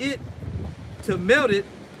upon it, to melt it,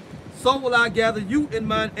 so will I gather you in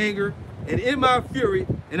mine anger and in my fury,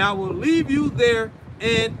 and I will leave you there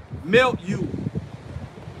and melt you.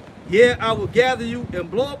 Yea, I will gather you and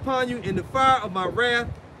blow upon you in the fire of my wrath,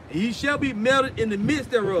 and ye shall be melted in the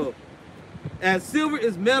midst thereof. As silver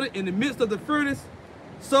is melted in the midst of the furnace,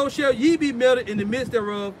 so shall ye be melted in the midst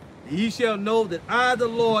thereof, and ye shall know that I, the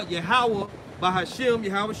Lord, Yahweh, by Hashem,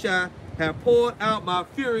 Yahweh Shai, have poured out my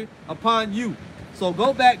fury upon you. So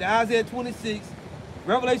go back to Isaiah 26,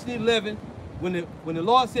 Revelation 11, when the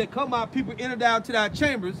Lord said, come my people, enter down to thy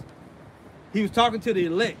chambers, he was talking to the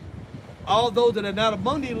elect. All those that are not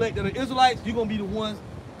among the elect, that are Israelites, you're going to be the ones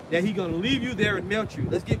that he's going to leave you there and melt you.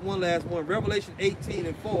 Let's get one last one. Revelation 18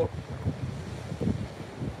 and 4.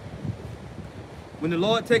 When the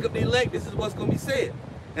Lord take up the elect, this is what's going to be said.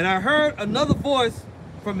 And I heard another voice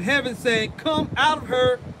from heaven saying, come out of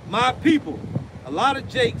her, my people. A lot of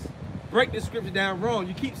Jakes break this scripture down wrong.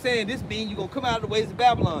 You keep saying this means you're going to come out of the ways of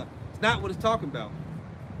Babylon. It's not what it's talking about.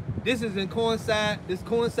 This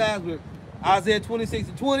coincides with Isaiah 26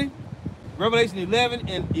 and 20, Revelation 11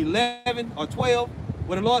 and 11 or 12,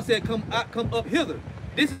 where the Lord said, come up hither.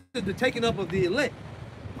 This is the taking up of the elect.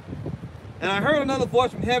 And I heard another voice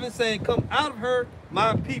from heaven saying, come out of her,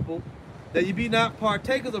 my people, that ye be not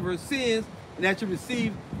partakers of her sins, and that you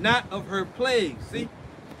receive not of her plagues. See?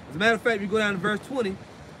 As a matter of fact, if you go down to verse 20,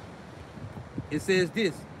 it says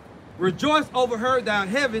this, rejoice over her, thou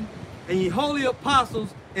heaven, and ye holy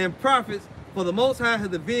apostles and prophets, for the Most High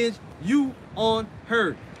hath avenged you on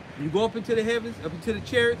her. You go up into the heavens, up into the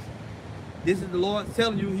chariots, This is the Lord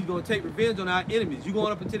telling you he's going to take revenge on our enemies. You're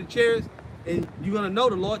going up into the chariots, and you're going to know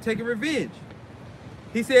the Lord taking revenge.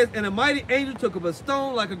 He says, and a mighty angel took up a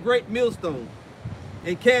stone like a great millstone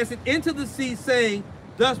and cast it into the sea, saying,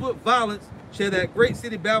 thus with violence shall that great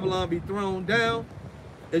city Babylon be thrown down,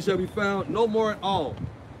 and shall be found no more at all.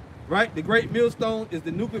 Right? The great millstone is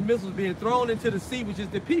the nuclear missiles being thrown into the sea, which is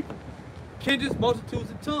the people. Kindreds, multitudes,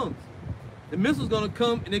 and tongues. The missile's going to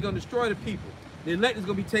come, and they're going to destroy the people. The elect is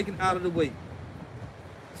going to be taken out of the way.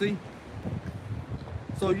 See?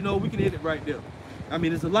 So, you know, we can hit it right there. I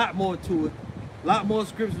mean, there's a lot more to it. A lot more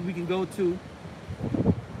scriptures we can go to.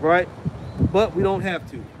 Right? But we don't have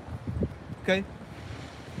to. Okay?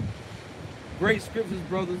 Great scriptures,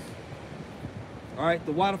 brothers. All right?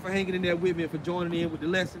 The water for hanging in there with me and for joining in with the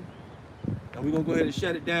lesson. And we're going to go ahead and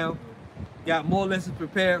shut it down. Got more lessons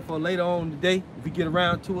prepared for later on today. If we get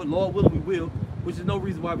around to it, Lord willing, we will. Which is no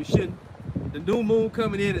reason why we shouldn't. The new moon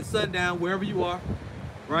coming in at sundown, wherever you are,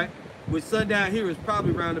 right? Which sundown here is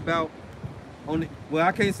probably around about on the, well,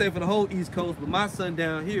 I can't say for the whole East Coast, but my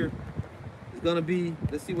sundown here is gonna be,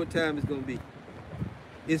 let's see what time it's gonna be.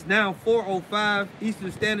 It's now 4:05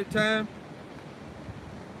 Eastern Standard Time.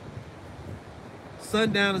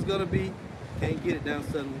 Sundown is gonna be, can't get it down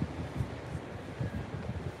suddenly.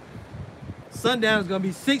 Sundown is gonna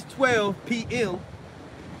be 6:12 p.m.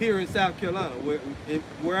 here in South Carolina,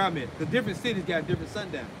 where I'm at. Because different cities got different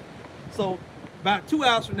sundown. So about 2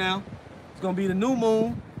 hours from now, it's gonna be the new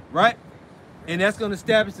moon, right? And that's gonna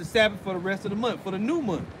establish the Sabbath for the rest of the month, for the new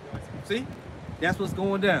month. See? That's what's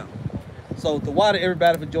going down. So the water,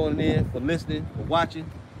 everybody for joining in, for listening, for watching.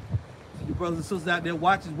 You brothers and sisters out there,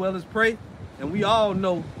 watch as well as pray. And we all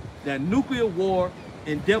know that nuclear war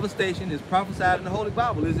and devastation is prophesied in the Holy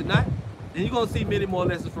Bible, is it not? And you're gonna see many more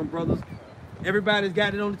lessons from brothers. Everybody's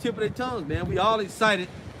got it on the tip of their tongues, man. We all excited,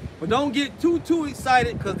 but don't get too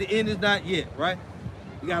excited because the end is not yet, right?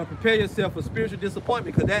 You gotta prepare yourself for spiritual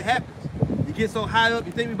disappointment because that happens. You get so high up,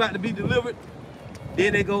 you think we're about to be delivered,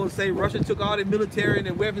 then they go and say Russia took all their military and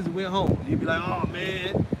their weapons and went home. You be like, oh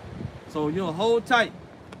man. So, you know, hold tight.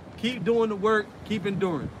 Keep doing the work, keep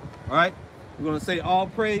enduring, all right? We're gonna say all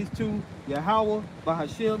praise to Yahweh,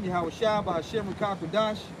 Bahashem, Yahweh Shah, Bahashem,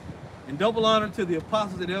 Rakakwadash. And double honor to the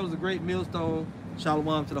apostles and elders of great millstone.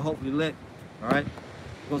 Shalom to the hopefully elect. All right.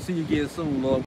 Gonna see you again soon, Lord.